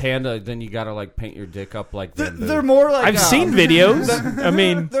was a panda, then you gotta like paint your dick up like them. They're more like. I've seen videos. I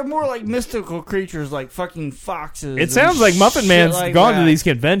mean, they're more like mystical creatures, like fucking foxes. it and sounds like Muffin shit Man's like gone to that. these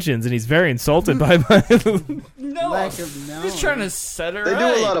conventions and he's very insulted by my. No, Lack of knowledge. just trying to set her They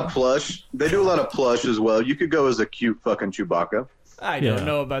right. do a lot of plush. They do a lot of plush as well. You could go as a cute fucking Chewbacca. I Yeah. don't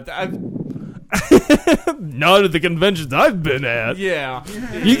know about that. Not at the conventions I've been at. Yeah,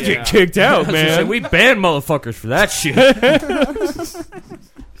 You get kicked out, man. we banned motherfuckers for that shit.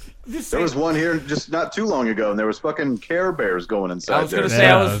 There was one here just not too long ago, and there was fucking Care Bears going inside I was there. gonna say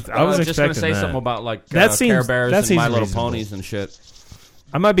Yeah, I was just gonna expecting say that. something about like That Care seems- Bears that and seems My Little reasonable. Ponies and shit.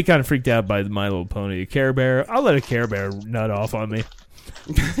 I might be kind of freaked out by My Little Pony. A Care Bear. I'll let a Care Bear nut off on me.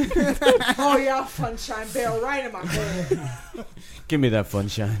 Oh yeah, sunshine barrel right in my hole. Give me that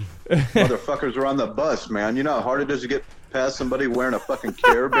sunshine. Motherfuckers were on the bus, man. You know how hard it is to get past somebody wearing a fucking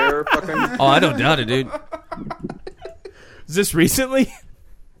Care Bear fucking... Oh, I don't doubt it, dude. Is this recently?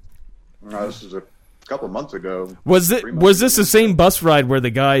 No, this is a couple months ago. Was 3 months Was this the same bus ride where the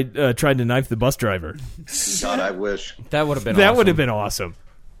guy tried to knife the bus driver? God, I wish. That would have been. That awesome. would have been awesome.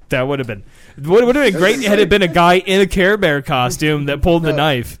 That would have been. Would have been great had it been a guy in a Care Bear costume that pulled the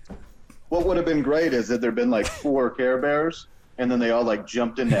knife. What would have been great is that there'd been like 4 Care Bears, and then they all like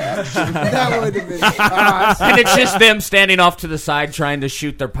jumped into action. That would have been awesome. And it's just them standing off to the side trying to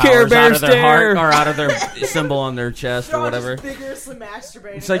shoot their Care powers Bear out of their stare. heart or out of their symbol on their chest They're or all whatever. just vigorously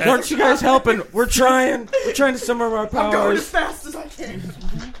masturbating. It's like, aren't you guys helping? We're trying. We're trying to summon our I'm going as powers. fast as I can.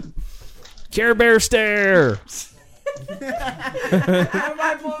 Care Bear stare. I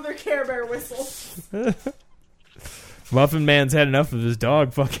might blow their Care Bear whistle. Muffin Man's had enough of his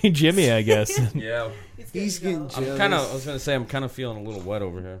dog, fucking Jimmy, I guess. Yeah. He's getting jealous. I was gonna say I'm kind of feeling a little wet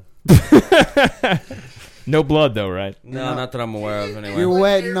over here. No blood though, right? No, not that I'm aware of. Anyway. You're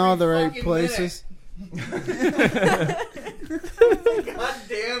wet in all the Every right fucking places. God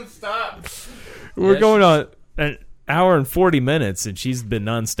damn, stop. We're Yeah, going on an hour and 40 minutes, and she's been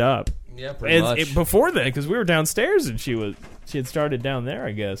nonstop. Yeah, pretty much. Before then, because we were downstairs, and she had started down there,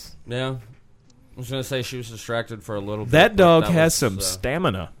 I guess. Yeah. I was gonna say she was distracted for a little bit. That but dog that has was, some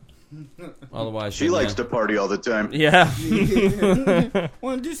stamina. Otherwise, She likes to party all the time. Yeah.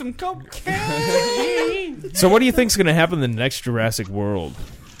 Want to do some cocaine? So what do you think's going to happen in the next Jurassic World?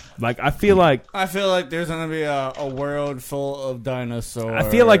 Like, I feel like there's gonna be a world full of dinosaurs. I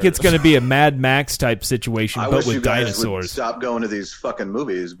feel like it's going to be a Mad Max type situation, I but wish you with guys would dinosaurs. stop going to these fucking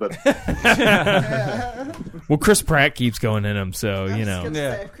movies, but Well, Chris Pratt keeps going in them, so you know.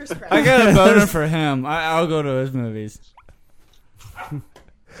 Yeah. Chris Pratt. I got a boner for him. I'll go to his movies.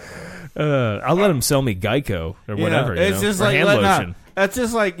 I'll let him sell me Geico or whatever. Yeah, it's you know, just or like hand letting lotion. That's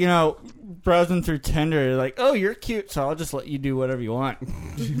just like browsing through Tinder. Like, oh, you're cute, so I'll just let you do whatever you want.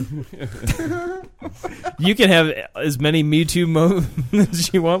 You can have as many Me Too moments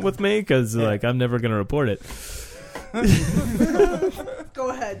as you want with me, because like I'm never going to report it. Go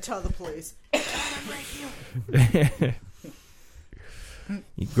ahead, tell the police.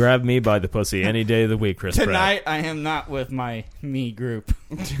 You grab me by the pussy any day of the week, Chris Pratt. Tonight, I am not with my me group.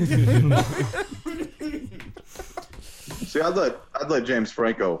 see, I'd let James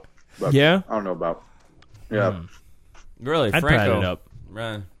Franco. But Yeah? I don't know about. Yeah, Really, I'd pat Franco. it up.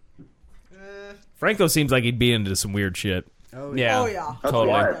 Right. Franco seems like he'd be into some weird shit. Yeah. Oh yeah. that's Totally.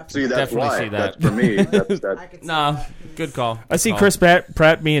 why. See, that's Definitely why. see that. That's for me. That's I that. could see Nah, that. good call. I see Good Chris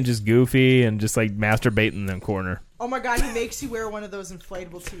Pratt being just goofy and just like masturbating in the corner. Oh my god, he makes you wear one of those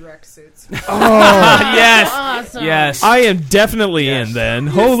inflatable T-Rex suits. Yes. Awesome. Yes. I am definitely in then.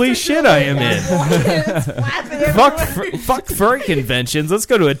 Holy shit, I am in. Fuck furry conventions. Let's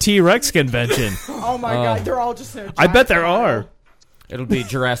go to a T-Rex convention. Oh my god, they're all just in a I bet giant there pile. are. It'll be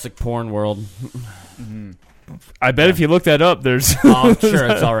Jurassic Porn World. I bet if you look that up, there's Oh, I'm sure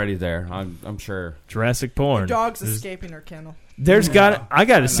it's already there. I'm sure. Jurassic porn. Dog's escaping her kennel. I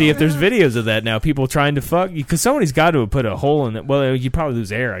got to see if there's videos of that now. People trying to fuck because somebody's got to put a hole in it. Well, you probably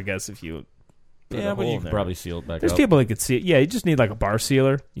lose air, I guess, if you. Put a Yeah, but hole you in can there. probably seal it back There's up. people that could see it. Yeah, you just need like a bar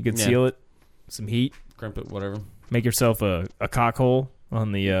sealer. You could Yeah. seal it, some heat, Crimp it, whatever. make yourself a cock hole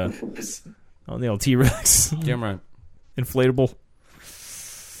on the old T-Rex Damn right. inflatable.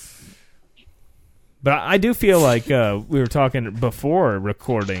 But I do feel like we were talking before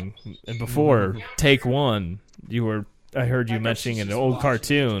recording and before take one. I heard you mentioning an old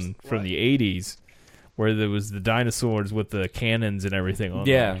cartoon from the 80s where there was the dinosaurs with the cannons and everything on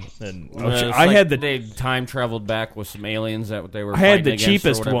Yeah. them. And It's I like had the they time traveled back with some aliens that they were. I had fighting the against or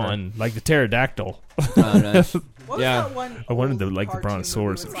cheapest whatever. one, like the pterodactyl. Oh, nice. What was Yeah. that one I wanted old the, like, the cartoon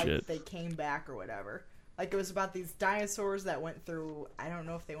brontosaurus movie and was, shit. They came back or whatever. Like, it was about these dinosaurs that went through, I don't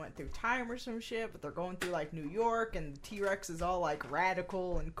know if they went through time or some shit, but they're going through, like, New York, and the T-Rex is all, like,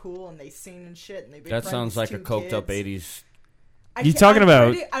 radical and cool, and they sing and shit, and they That sounds like a coked up '80s. 80s. You talking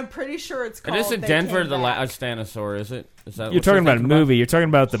about- I'm pretty sure it's called. And isn't They Denver Came the Back. last dinosaur? Is it? Is that You're what talking about a thinking movie. You're talking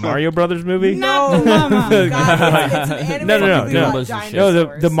about the Mario Brothers movie? No, God, it's an animated No. movie about Goombas and shit. No,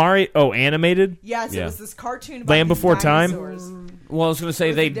 dinosaurs. the Mario. Oh, animated. Yes, Yeah. it was this cartoon about Land these Before Time? dinosaurs. Well, I was going to say It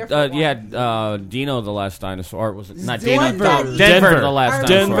was a they different one. Dino the last dinosaur. Or was it not Denver. Dino? Denver. The last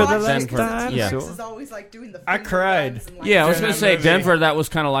Denver dinosaur. the last Denver. Yeah. T-Rex is always like doing the I finger cried. guns and, like, Yeah, I was During going to that say movie. Denver. That was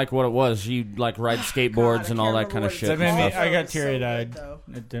kind of like what it was. You like ride skateboards God, and I all can't that kind of remember shit. what That it's made me. called. I got So teary good, eyed though.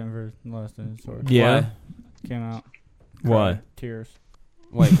 at Denver Last Dinosaur. Yeah. Came out. What? Cried. Tears.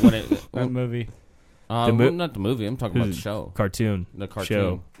 Wait, when it? That movie. The mo- not the movie. I'm talking about the show. Cartoon. The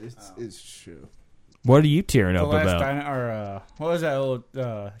cartoon. Show. It's true. What are you tearing The up last about? what was that old?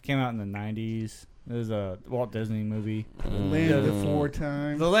 Came out in the '90s. It was a Walt Disney movie. Land Before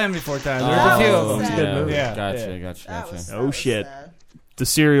Time. The Land Before Time. Oh, There's a few of them. It's a yeah. good movie. Yeah, Gotcha, yeah. gotcha, That gotcha. was- Oh, that was shit. sad. The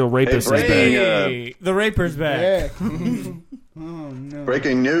serial rapist Hey, is back. Hey, the Raper's back. Back. Oh no.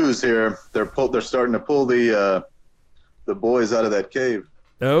 Breaking news here. They're starting to pull the boys out of that cave.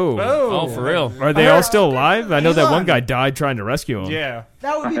 Oh. Oh, for real? Are they all still alive? I know that one guy died trying to rescue him. Yeah.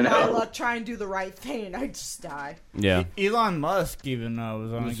 That would be I my know. luck. Try and do the right thing, and I just die. Yeah. Elon Musk even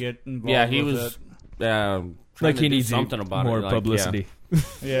was on to get involved. Yeah, he with was. it. Trying Like to he do needs something about more it. Like, publicity.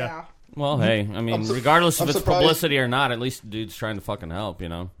 Yeah. Well, hey, I mean, su- regardless I'm if it's surprised- publicity or not, at least the dude's trying to fucking help, you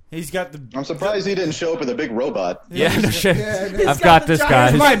know? He's got the. I'm surprised he didn't show up with a big robot. Yeah, no shit. He's I've got the this,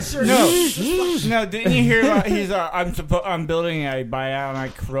 giant guys. picture. No, didn't you hear about? I'm building a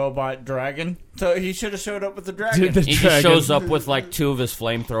bionic robot dragon. So he should have showed up with the dragon. Dude, the He just dragon. shows up with like two of his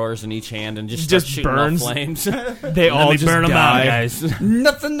flamethrowers in each hand and just starts Just shooting burns. off flames. They all just burn 'em out, die. guys.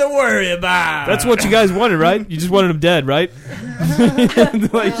 Nothing to worry about. That's what you guys wanted, right? You just wanted them dead, right?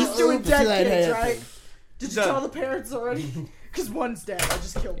 Like, Just doing Oops, dead that kids, happened. right? Did you tell the parents already? Because one's dead. I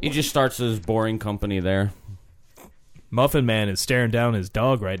just killed He one. just starts his boring company there. Muffin Man is staring down his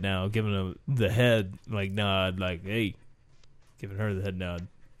dog right now, giving him the head like nod, like hey, giving her the head nod,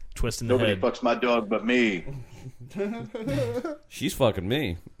 twisting the Nobody head. fucks my dog but me. She's fucking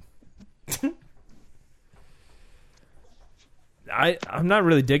me. I'm not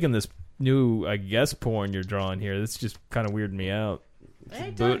really digging this new, I guess, porn you're drawing here. This just kind of weirding me out. They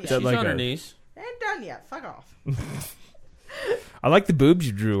ain't done Boot- yet. that She's like on her a- knees. They ain't done yet. Fuck off. I like the boobs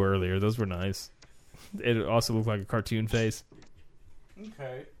you drew earlier; those were nice. It also looked like a cartoon face.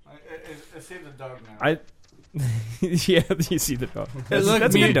 Okay. I see the dog now. Yeah, you see the dog. That's, looked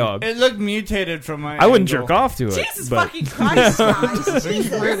that's a good dog. It looked mutated from my. I wouldn't angle. jerk off to it. Jesus but fucking Christ, guys.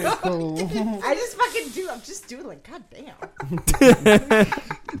 Jesus. Pretty cool. I just fucking do. I'm just doodling. God damn.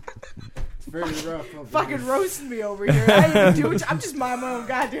 Very rough. Over Fucking here. roasting me over here. I didn't do it. I'm just minding my own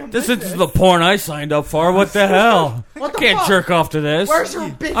goddamn This business. is the porn I signed up for. What the hell? What the Can't fuck? jerk off to this. Where's your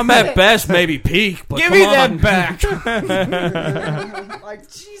big I'm at dick? best maybe peak, but Give come me on. that back. Like,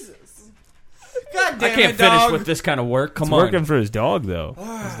 Jesus. God damn I can't it, finish dog. with this kind of work. Come it's on. working for his dog, though.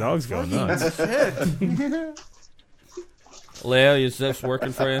 His dog's going nuts. Leo, is this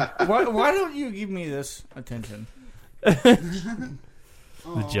working for you? Why don't you give me this attention?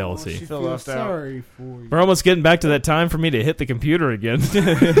 The jealousy. She Feel feels left out. sorry for you. We're almost getting back to that time for me to hit the computer again.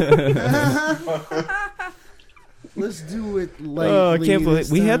 Let's do it lately. Oh, I can't believe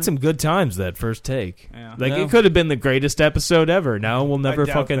this we had time. some good times that first take. Yeah. Like No. it could have been the greatest episode ever. Now we'll never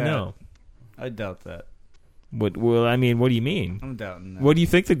doubt fucking that. know. I doubt that. What? Well, I mean, what do you mean? I'm doubting that. What do you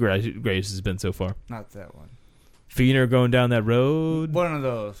think the greatest has been so far? Not that one. Fiener going down that road? One of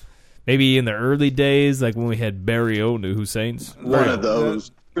those. Maybe in the early days, like when we had Barry O'Husain's. One of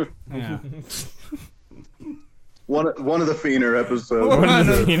those. Yeah. One of the Fiener episodes. One of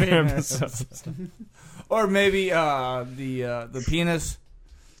the Fiener penis. episodes. Or maybe the penis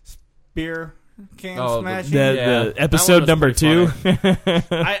spear can smashing. The episode number 2.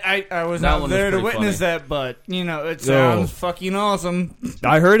 I was That not one was there to pretty witness funny. that, but it sounds fucking awesome.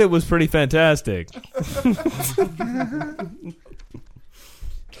 I heard it was pretty fantastic.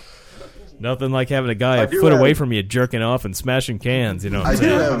 Nothing like having a guy a foot away from you jerking off and smashing cans. You know what I'm I do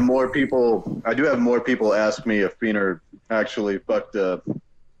saying? have more people. I do have more people ask me if Fiener actually fucked a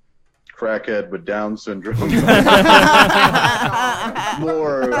crackhead with Down syndrome.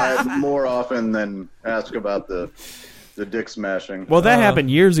 more often than ask about the dick smashing. Well, that happened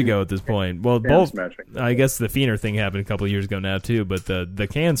years ago at this point. Well, Can both. smashing. I guess the Fiener thing happened a couple of years ago now too. But the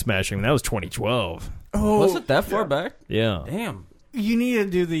can smashing, that was 2012. Oh, Was it that far back? Yeah. Damn. you need to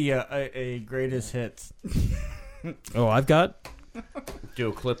do the a greatest hits. Oh, I've got Do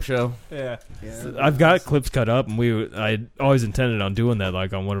a clip show. Yeah. I've got clips cut up, and I always intended on doing that,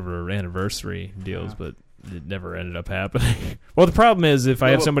 like on one of our anniversary deals, but it never ended up happening. Well, the problem is if I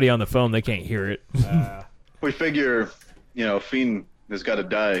have somebody on the phone, they can't hear it. We figure, Fiend has got to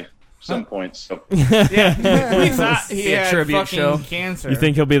die some point. So Yeah. We thought he Be a had tribute fucking show. cancer. You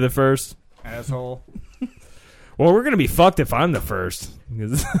think he'll be the first? asshole? Well, we're gonna be fucked if I'm the first,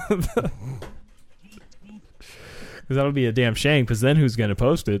 because that'll be a damn shame. Because then who's gonna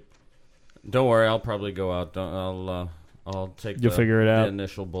post it? Don't worry, I'll probably go out. I'll take. You'll figure it out. The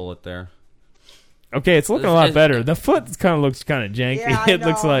initial bullet there. Okay, it's looking a lot better. The foot kind of looks kind of janky. Yeah, I It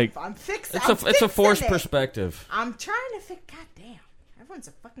looks know. like I'm fixing. It's a forced perspective. I'm trying to fix. Goddamn, everyone's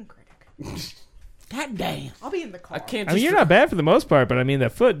a fucking critic. God damn! I'll be in the car. I can't. I mean, you're not bad for the most part, but I mean,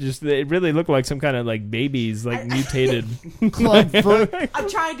 that foot it really looked like some kind of like baby's like mutated Club foot. I'm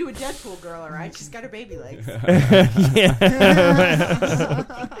trying to do a Deadpool girl, all right? She's got her baby legs. yeah.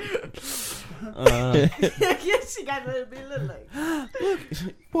 Yeah, she got little legs.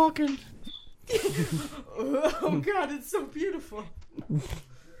 walking. Oh God, it's so beautiful.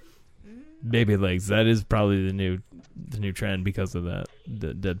 Baby legs. That is probably the new trend because of that.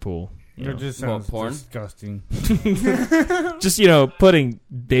 The Deadpool. It just Well, sounds porn? disgusting. Just putting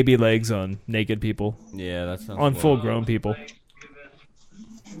baby legs on naked people, Yeah, that sounds. on cool. full-grown people.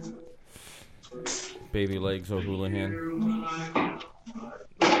 Baby legs O'Houlihan.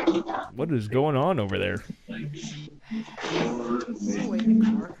 What is going on over there? Oh, wait in the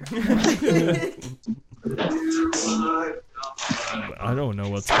car. I don't know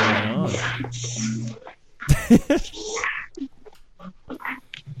what's going on.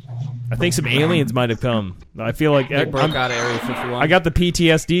 I think some aliens might have come. I feel like They broke out of Area 51. I got the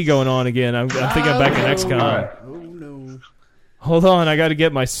PTSD going on again. I'm thinking I'm back in XCOM. Oh no. Hold on, I got to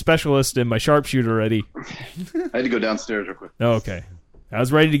get my specialist and my sharpshooter ready. I had to go downstairs real quick. Oh, okay. I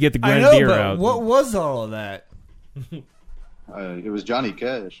was ready to get the I grenadier know, but out. what was all of that? It was Johnny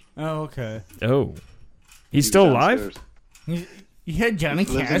Cash. Oh, okay. Oh, He he's was still alive? downstairs. You had Johnny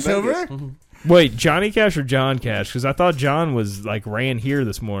Lives in Cash Vegas. over? Wait, Johnny Cash or John Cash? Because I thought John was ran here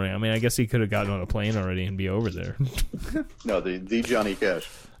this morning. I mean, I guess he could have gotten on a plane already and be over there. No, the Johnny Cash.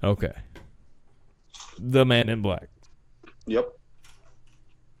 Okay. The Man in Black. Yep.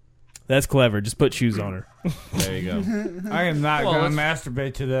 That's clever. Just put shoes on her. There you go. I am not Well, going to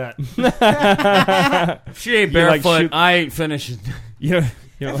masturbate to that. She ain't You like barefoot. shoot- I ain't finishing. You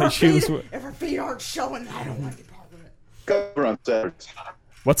know, like shoes. If her feet aren't showing, I don't want to be part of it. Over on Saturday.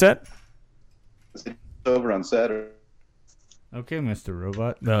 What's that? It's over on Saturday. Okay, Mr.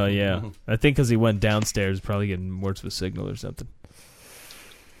 Robot. Oh, yeah. I think because he went downstairs, probably getting worse of a signal or something.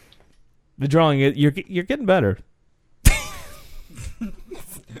 The drawing, you're getting better.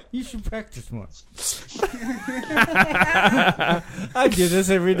 You should practice more. I do this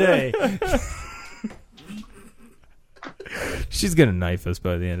every day. She's going to knife us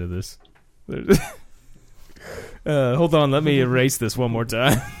by the end of this. Hold on, let me erase this one more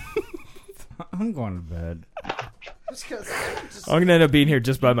time. I'm going to bed. Just because. I'm going to end up being here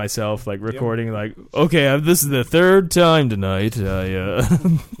just by myself, like recording, okay, this is the third time tonight.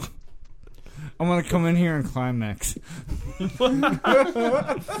 I'm going to come in here and climax. All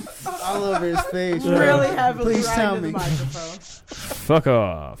over his face. Really heavily Please right tell into me. the microphone. Fuck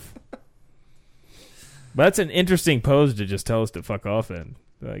off. But that's an interesting pose to just tell us to fuck off in.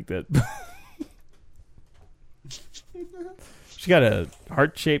 Like that. She got a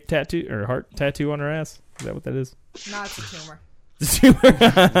heart-shaped tattoo, or heart tattoo on her ass. Is that what that is? No, it's a tumor.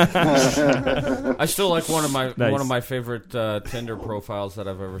 I still like one of my Nice. favorite Tinder profiles that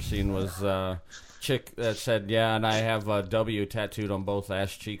I've ever seen was chick that said, "Yeah, and I have a W tattooed on both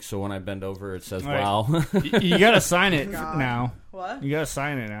ass cheeks, so when I bend over, it says Right. wow." You gotta sign it God. now. What? You gotta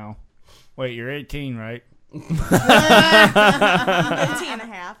sign it now. Wait, you're 18, right? 18 and a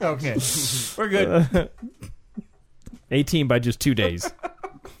half. Okay, we're good. 18 by just 2 days.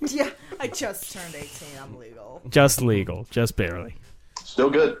 Yeah, I just turned 18. I'm legal. Just legal. Just barely. Still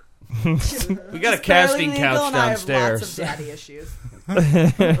good. We got a Just casting barely couch legal, and I have downstairs. lots of daddy issues.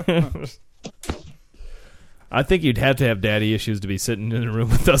 I think you'd have to have daddy issues to be sitting in a room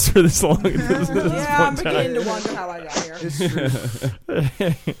with us for this long. Yeah, I'm beginning to wonder how I got here. It's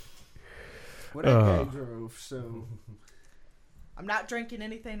true. What that guy drove, so I'm not drinking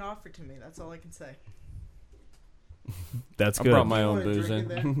anything offered to me. That's all I can say. That's I good. brought my own wanna booze drink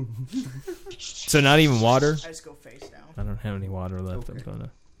in. So not even water? I just go face down. I don't have any water left. Okay. I'm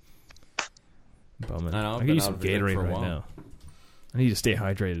gonna bum it. I know, I've I could been use out some of the drink Gatorade for a right while. now. I need to stay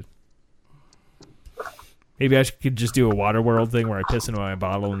hydrated. Maybe I could just do a water world thing where I piss into my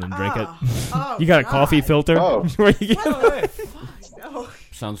bottle and then drink it. Oh, You got a coffee God. filter? Oh. Where you get- What the fuck? No.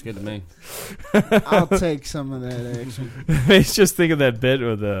 Sounds good to me. I'll take some of that action. It's just think of that bit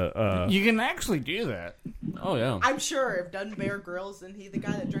with the. You can actually do that. Oh yeah. I'm sure if done Bear Grylls, isn't he the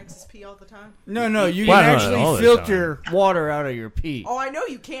guy that drinks his pee all the time? No, you Why can not all actually the filter water out of your pee. Oh, I know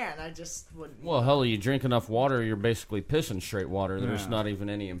you can. I just wouldn't. Well, hell, you drink enough water, you're basically pissing straight water. There's Yeah. not even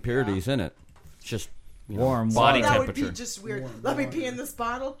any impurities in it. It's just Warm body that would temperature. be just weird. Let me pee in this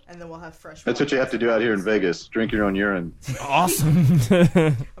bottle, and then we'll have fresh. That's what you have to do out here in Vegas. Drink your own urine. Awesome.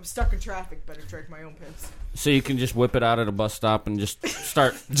 I'm stuck in traffic. Better drink my own piss. So you can just whip it out at a bus stop and just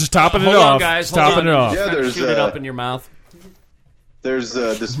start Just topping it Hold on, off. guys. Hold Topping on. it off. Yeah, there's shoot it up in your mouth. there's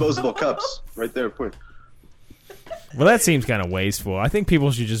disposable cups right there. Quick. Well, that seems kind of wasteful. I think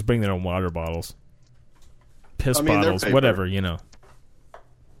people should just bring their own water bottles. Piss I mean, they're bottles, paper. whatever, you know.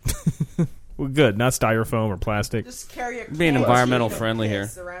 Well, good. Not styrofoam or plastic. Just carry a Being can environmental of friendly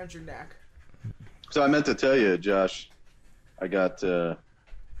piss around your neck. So I meant to tell you, Josh, I got a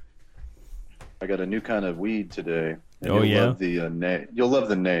new kind of weed today. And Oh, you'll yeah? love the name. You'll love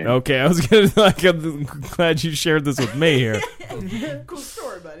the name. Okay, I was gonna I'm glad you shared this with me here. Cool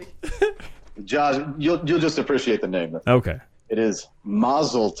story, buddy. Josh, you'll just appreciate the name. Okay. It is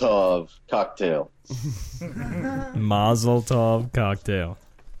Mazel Tov cocktail. Mazel Tov cocktail.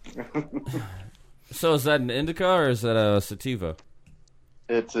 So is that an indica or is that a sativa?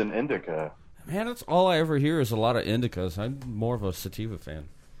 It's an indica. Man, that's all I ever hear is a lot of indicas. I'm more of a sativa fan.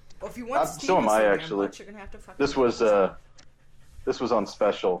 Well, if you want So am I, Steven actually. much, you're gonna have to fucking This was on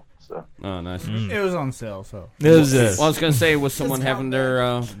special. So Oh, nice. It was on sale, so. This is Well, I was going to say, was someone Discount having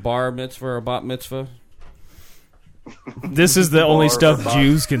their bar mitzvah or bat mitzvah? this is the only Bar stuff box.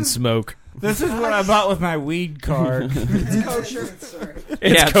 Jews can smoke. This is what I bought with my weed card. It's kosher. Sorry. It's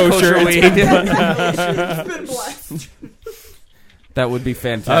Yeah, it's kosher. kosher weed. It's been blessed. That would be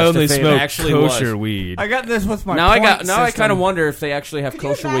fantastic. I only if they smoke actually kosher was. weed. I got this with my Now I point kind system. of wonder if they actually have Could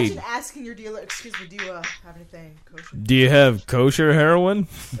kosher you imagine weed. asking your dealer, excuse me, do you have anything kosher? Do you have kosher heroin?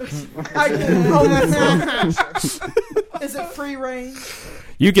 I can, oh, that's not kosher. Is it free range?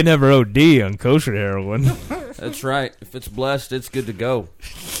 You can never OD on kosher heroin. That's right. If it's blessed, it's good to go.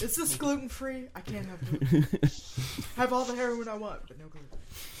 Is this gluten free? I can't have gluten. Have all the heroin I want, but no gluten.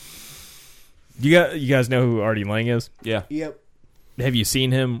 You guys know who Artie Lang is? Yeah. Yep. Have you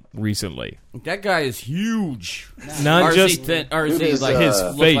seen him recently? That guy is huge. Not Or is just he thin, or is Dude, he his, like his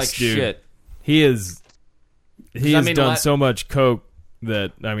look face, like dude. shit? He is. He I has mean, done like- so much coke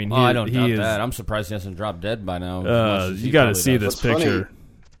that I mean, Oh, he, I don't he doubt is. that. I'm surprised he hasn't dropped dead by now. as much as You he got to probably see does. this What's picture. funny-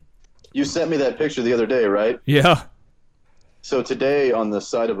 You sent me that picture the other day, right? Yeah, So today on the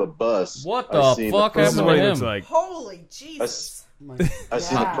side of a bus, What I the seen fuck the this is happened what to he him? looks like. Holy Jesus. I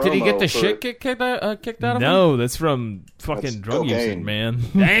seen the promo Did he get the for- shit kicked out of him? No, that's from fucking That's drug cocaine. using, man.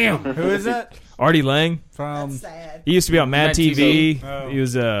 Damn. Who is that? Artie Lang. From That's sad. He used to be on Mad Mad TV. TV. Oh. He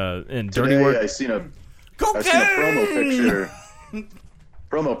was in Dirty Today Work. I seen a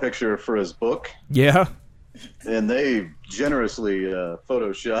promo picture for his book, Yeah. and they generously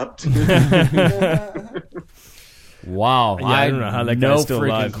photoshopped. Wow. Yeah, I don't know how that no guy's still freaking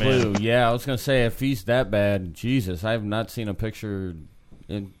alive, clue. man. Yeah, I was going to say, if he's that bad, Jesus, I have not seen a picture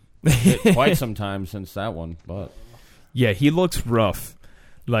in quite some time since that one. But Yeah, he looks rough.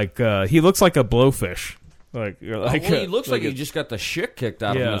 Like he looks like a blowfish. Like well, he looks like he a- just got the shit kicked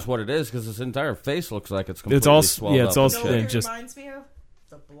out of him, Yeah. is what it is, because his entire face looks like it's completely It's all swelled yeah, it's up all and You know shit. what and it just reminds me of?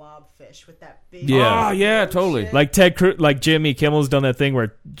 The blobfish with that big. Yeah. Oh, yeah, totally. shit. like like Jimmy Kimmel's done that thing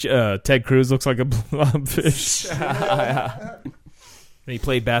where Ted Cruz looks like a blobfish. And he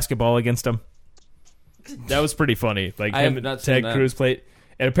played basketball against him. That was pretty funny. Like I him have and not seen Ted that. Cruz played,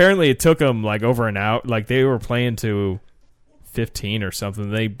 and apparently it took them like over an hour. Like they were playing to 15 or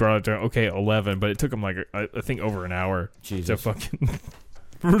something. They brought it to 11, but it took them like I think over an hour to Jesus. fucking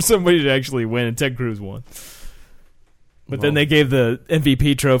for somebody to actually win, and Ted Cruz won. But then Well. they gave the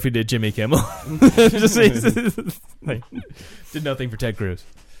MVP trophy to Jimmy Kimmel. Just like, did nothing for Ted Cruz.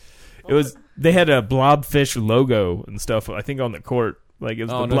 It was they had a blobfish logo and stuff. I think on the court, like it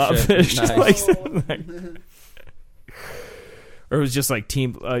was Oh, the no shit. blobfish. Nice. Or it was just like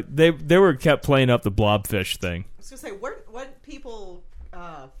team. They were kept playing up the blobfish thing. I was gonna say, what people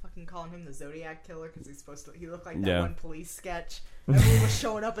fucking calling him the Zodiac Killer because he's supposed to? He looked like that Yeah. one police sketch. Everyone was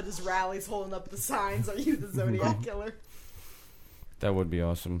showing up at his rallies, holding up the signs. Are you the Zodiac Killer? That would be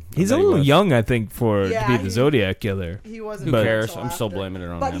awesome. He's I a bet he little was. young, I think, for Yeah, to be the he- Zodiac Killer. He wasn't. Who But- cares? until I'm still after. blaming it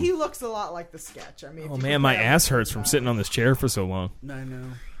on But him. he looks a lot like the sketch. I mean, if Oh you man, compare my him ass to hurts the from guy- sitting on this chair for so long. I know.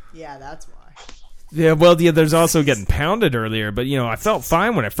 Yeah, that's why. Yeah, well, yeah, there's also getting pounded earlier, but I felt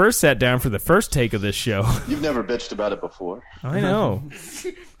fine when I first sat down for the first take of this show. You've never bitched about it before. I know.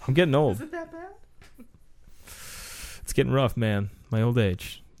 I'm getting old. Is it that bad? It's getting rough, man. My old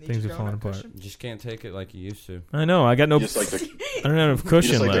age. Need Things your are falling donut apart. cushion? You just can't take it like you used to. I know. I got no. You just like to, I don't have enough you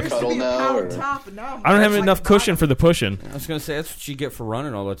cushion just like to left. cuddle Used to be a now, pound or top, and now I don't have it's enough like cushion bottom. for the pushing. I was gonna say that's what you get for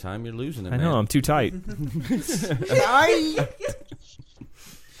running all the time. You're losing it. I man. know. I'm too tight.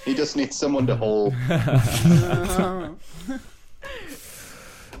 he just needs someone to hold.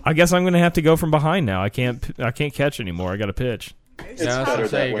 I guess I'm gonna have to go from behind now. I can't catch anymore. I got to pitch. It's Yeah, I was better gonna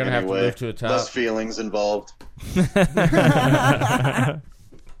say, that you're way gonna have to anyway. move to a top. Less feelings involved.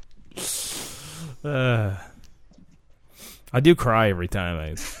 I do cry every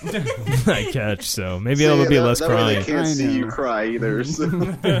time I catch, so maybe See, it'll be that- less that way crying. They can't I see you know. cry either.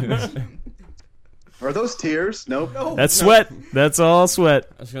 so- Are those tears? Nope. That's sweat. That's all sweat.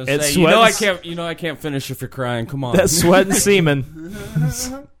 I was gonna It's say, sweat I and- can't. I can't finish if you're crying. Come on. That's sweat and semen.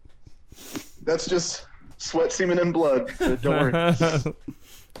 That's just sweat, semen, and blood. Don't worry. Are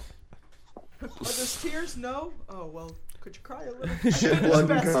those tears? No. Oh well. Could you cry a little? Shit, It's blood, and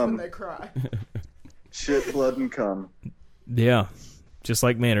best when cum. they cry. Shit, blood, and cum. Yeah, just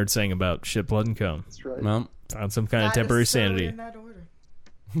like Maynard sang about shit, blood, and cum. That's right. No. Found some kind of Not temporary necessarily sanity. in that order.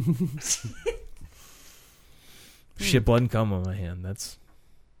 Shit, blood, and cum on my hand. It's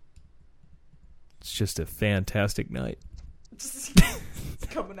just a fantastic night. It's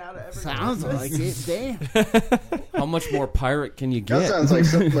coming out of every. Sounds like it. Damn. How much more pirate can you That get? sounds like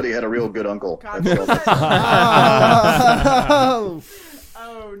somebody had a real good uncle. God, That's all that- Oh,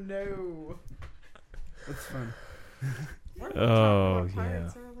 oh no. that's fun. Weren't we Oh, talking about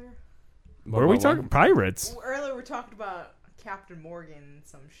pirates earlier? Were we talking pirates? Well, earlier we talked about Captain Morgan and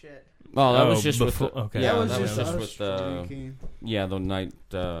some shit. Oh, that Oh, was just before- with the, okay. Yeah, that was that just was us just with drinking. the night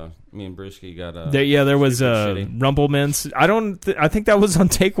me and Brewski got. There was Stupid shitty. Rumpleman's. I think that was on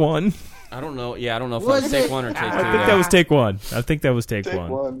take one. I don't know. Yeah, I don't know if Was that was take it? one or take two. I think that was take one. I think that was take, Take one.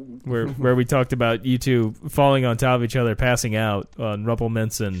 one. Where we talked about you two falling on top of each other, passing out on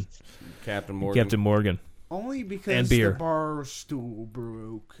Rumplemints and Captain Morgan. Captain Morgan. Only And because beer. the bar stool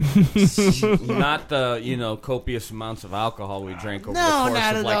broke. Not the copious amounts of alcohol we drank over No, the course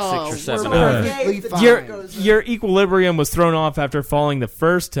not of at like all. 6 or 7 We're hours. perfectly Your- fine. Your equilibrium was thrown off after falling the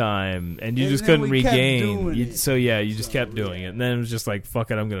first time, and you And just then couldn't we kept regain. doing it. So you just kept doing it, and then it was just like,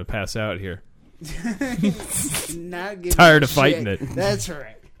 "Fuck it, I'm gonna pass out here." Not giving Tired a of fighting shit. it. That's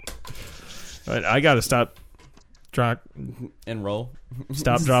right. But I gotta stop And roll.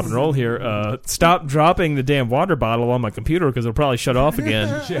 Drop, and roll here. Stop dropping the damn water bottle on my computer because it'll probably shut off again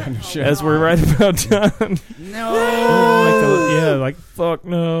as we're right about done. No. Like fuck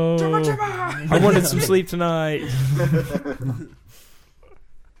no. I wanted some sleep tonight.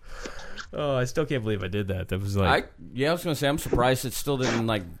 Oh, I still can't believe I did that. That was like I was gonna say I'm surprised it still didn't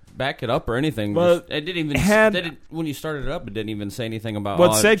like back it up or anything. Well, It didn't even when you started it up. It didn't even say anything about.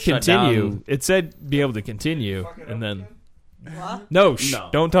 well, it said shut down. continue. It said be able to continue, and then What? no,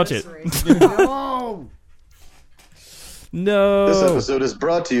 don't touch it. No. No. This episode is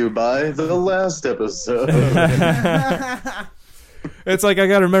brought to you by the last episode. It's like I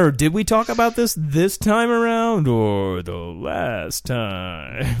gotta remember. Did we talk about this time around or the last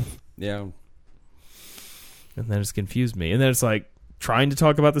time? Yeah. And then it's confused me. And then it's like trying to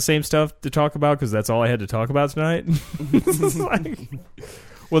talk about the same stuff to talk about because that's all I had to talk about tonight. It's like,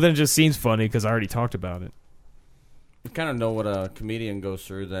 well, then it just seems funny because I already talked about it. You kind of know what a comedian goes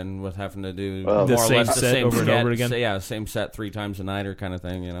through then with having to do Well, more The or same less the set same over and set, over again? Yeah, same set 3 times a night or kind of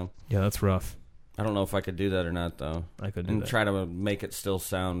thing. Yeah, that's rough. I don't know if I could do that or not, though. I could do and that. try to make it still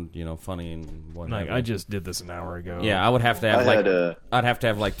sound, funny and whatnot. Like, I just did this an hour ago. Yeah, I would have to have I'd have to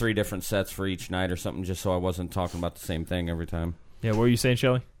have like 3 different sets for each night or something, just so I wasn't talking about the same thing every time. Yeah, what were you saying,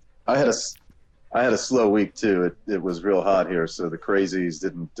 Shelley? I had a slow week too. It was real hot here, so the crazies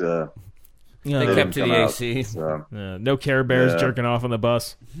didn't. They didn't kept to come the out, AC. so, No Care Bears Yeah. jerking off on the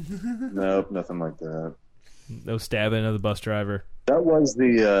bus. nope, nothing like that. No stabbing of the bus driver. That was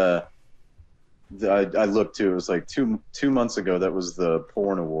I looked too. It was like two months ago. That was the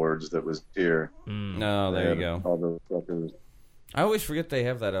porn awards that was here. No, there you go. All those fuckers. I always forget they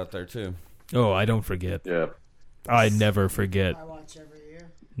have that out there too. Oh, I don't forget. Yeah. I never forget. I watch every year.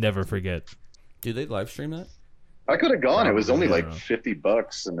 Never forget. Do they live stream that? I could have gone. It was only Yeah. like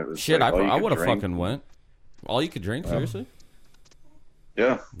 $50, and it was Shit, like, all you I could would have drink. fucking went. All you could drink, seriously?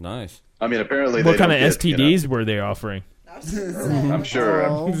 Yeah. Nice. I mean, apparently What they kind of don't get, STDs were they offering? I'm sure.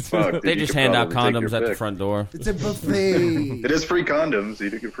 Oh. Fuck, They you just could hand out probably take condoms your at the pick. front door. It's a buffet. It is free condoms. You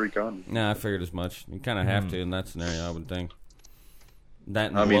do get free condoms. Nah, I figured as much. You kind of have to in that scenario, I would think.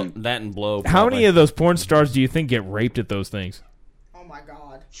 That and I mean- that and blow. How many probably. of those porn stars do you think get raped at those things? Oh my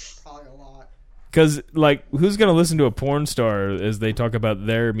god, probably a lot. Because, like, who's going to listen to a porn star as they talk about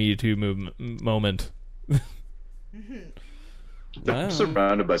their Me Too moment? They're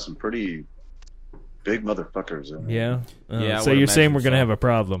surrounded by some pretty big motherfuckers. Yeah? Yeah, I So would you're saying imagine we're going to so. have a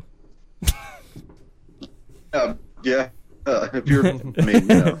problem? Yeah. If you're, I mean,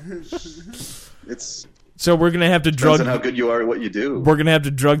 it's So we're going to have to depends drug... on how good you are at what you do. We're going to have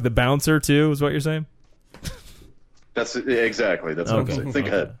to drug the bouncer, too, is what you're saying? That's exactly. That's what I'm Okay. saying. Think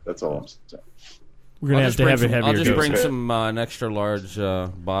ahead. That's all I'm saying. We're going to have to have a heavier I'll just dose. bring some an extra large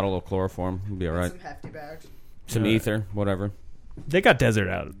bottle of chloroform. It'll be all right. Some hefty bags. Some ether, whatever. They got desert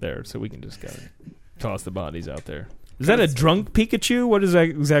out there, so we can just gotta toss the bodies out there. Is that a drunk Pikachu? What is that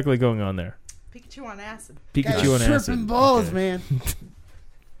exactly going on there? Pikachu on acid. Pikachu on Tripping acid. balls, Okay. man.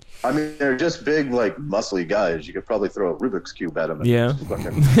 I mean, they're just big, like muscly guys. You could probably throw a Rubik's cube at them. Yeah.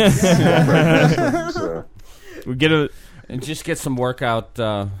 So, We get a... And just get some workout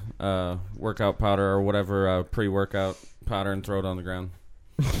powder or whatever pre-workout powder and throw it on the ground.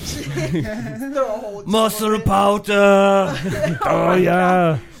 Throw a whole Muscle tub powder. Oh,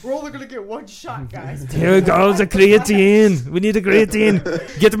 yeah. We're only gonna get one shot, guys. Here we go, the creatine. We need a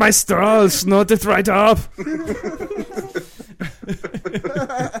creatine. Get my straw, snort it right up.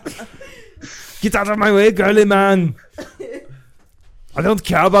 Get out of my way, girly man. I don't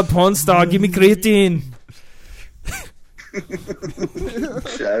care about porn star. Give me creatine.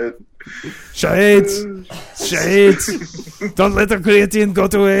 shout. Shit. Don't let the creatine go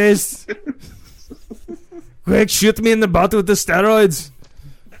to waste. Quick, shoot me in the butt with the steroids.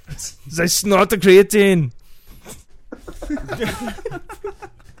 They snort the creatine.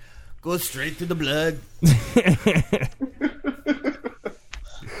 Go straight to the blood.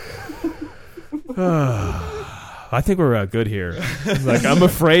 I think we're good here. Like, I'm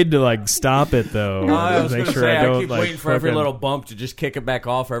afraid to like stop it though. I was Make gonna sure say, I I don't keep like waiting for every fucking- little bump to just kick it back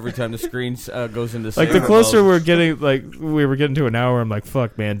off every time the screen goes into Like the sailor closer mode. we're getting, like we were getting to an hour, I'm like,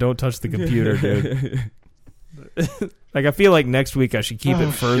 fuck, man, don't touch the computer, dude. Like I feel like next week I should keep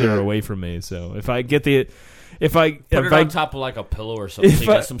it further shit. away from me. So if I get the, if I Put if it I on top of like a pillow or something. if So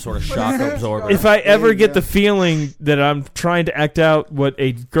you I- get some sort of shock absorber. if I ever you get go. the feeling that I'm trying to act out what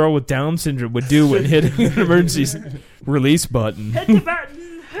a girl with Down syndrome would do when hitting an emergency release button, Hit the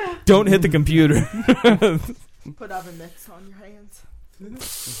button. don't hit the computer. Put oven mitts on your hands.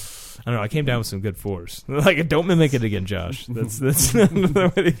 I don't know. I came down with some good force. Like, don't mimic it again, Josh. That's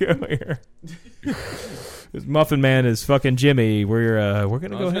the way to go here. This Muffin Man is fucking Jimmy. We're gonna I go was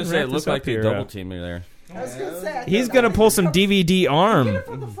ahead gonna and say wrap it this looked up like they here. double teamed me there. I was gonna say. I He's thought gonna that pull was- some DVD Get arm. it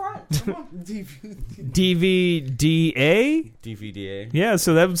from the front. Come on. DVDA. DVDA. Yeah,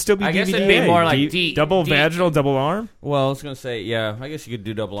 so that would still be I DVDA. guess it'd be more like D- double D- vaginal, double arm, Well, I was gonna say, yeah. I guess you could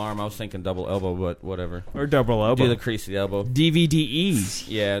do double arm. I was thinking double elbow, but whatever. or double elbow. Do the crease of the elbow. DVDE.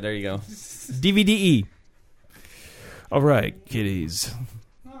 Yeah, there you go. DVDE. All right, kiddies.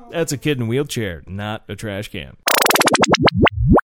 That's a kid in a wheelchair, not a trash can.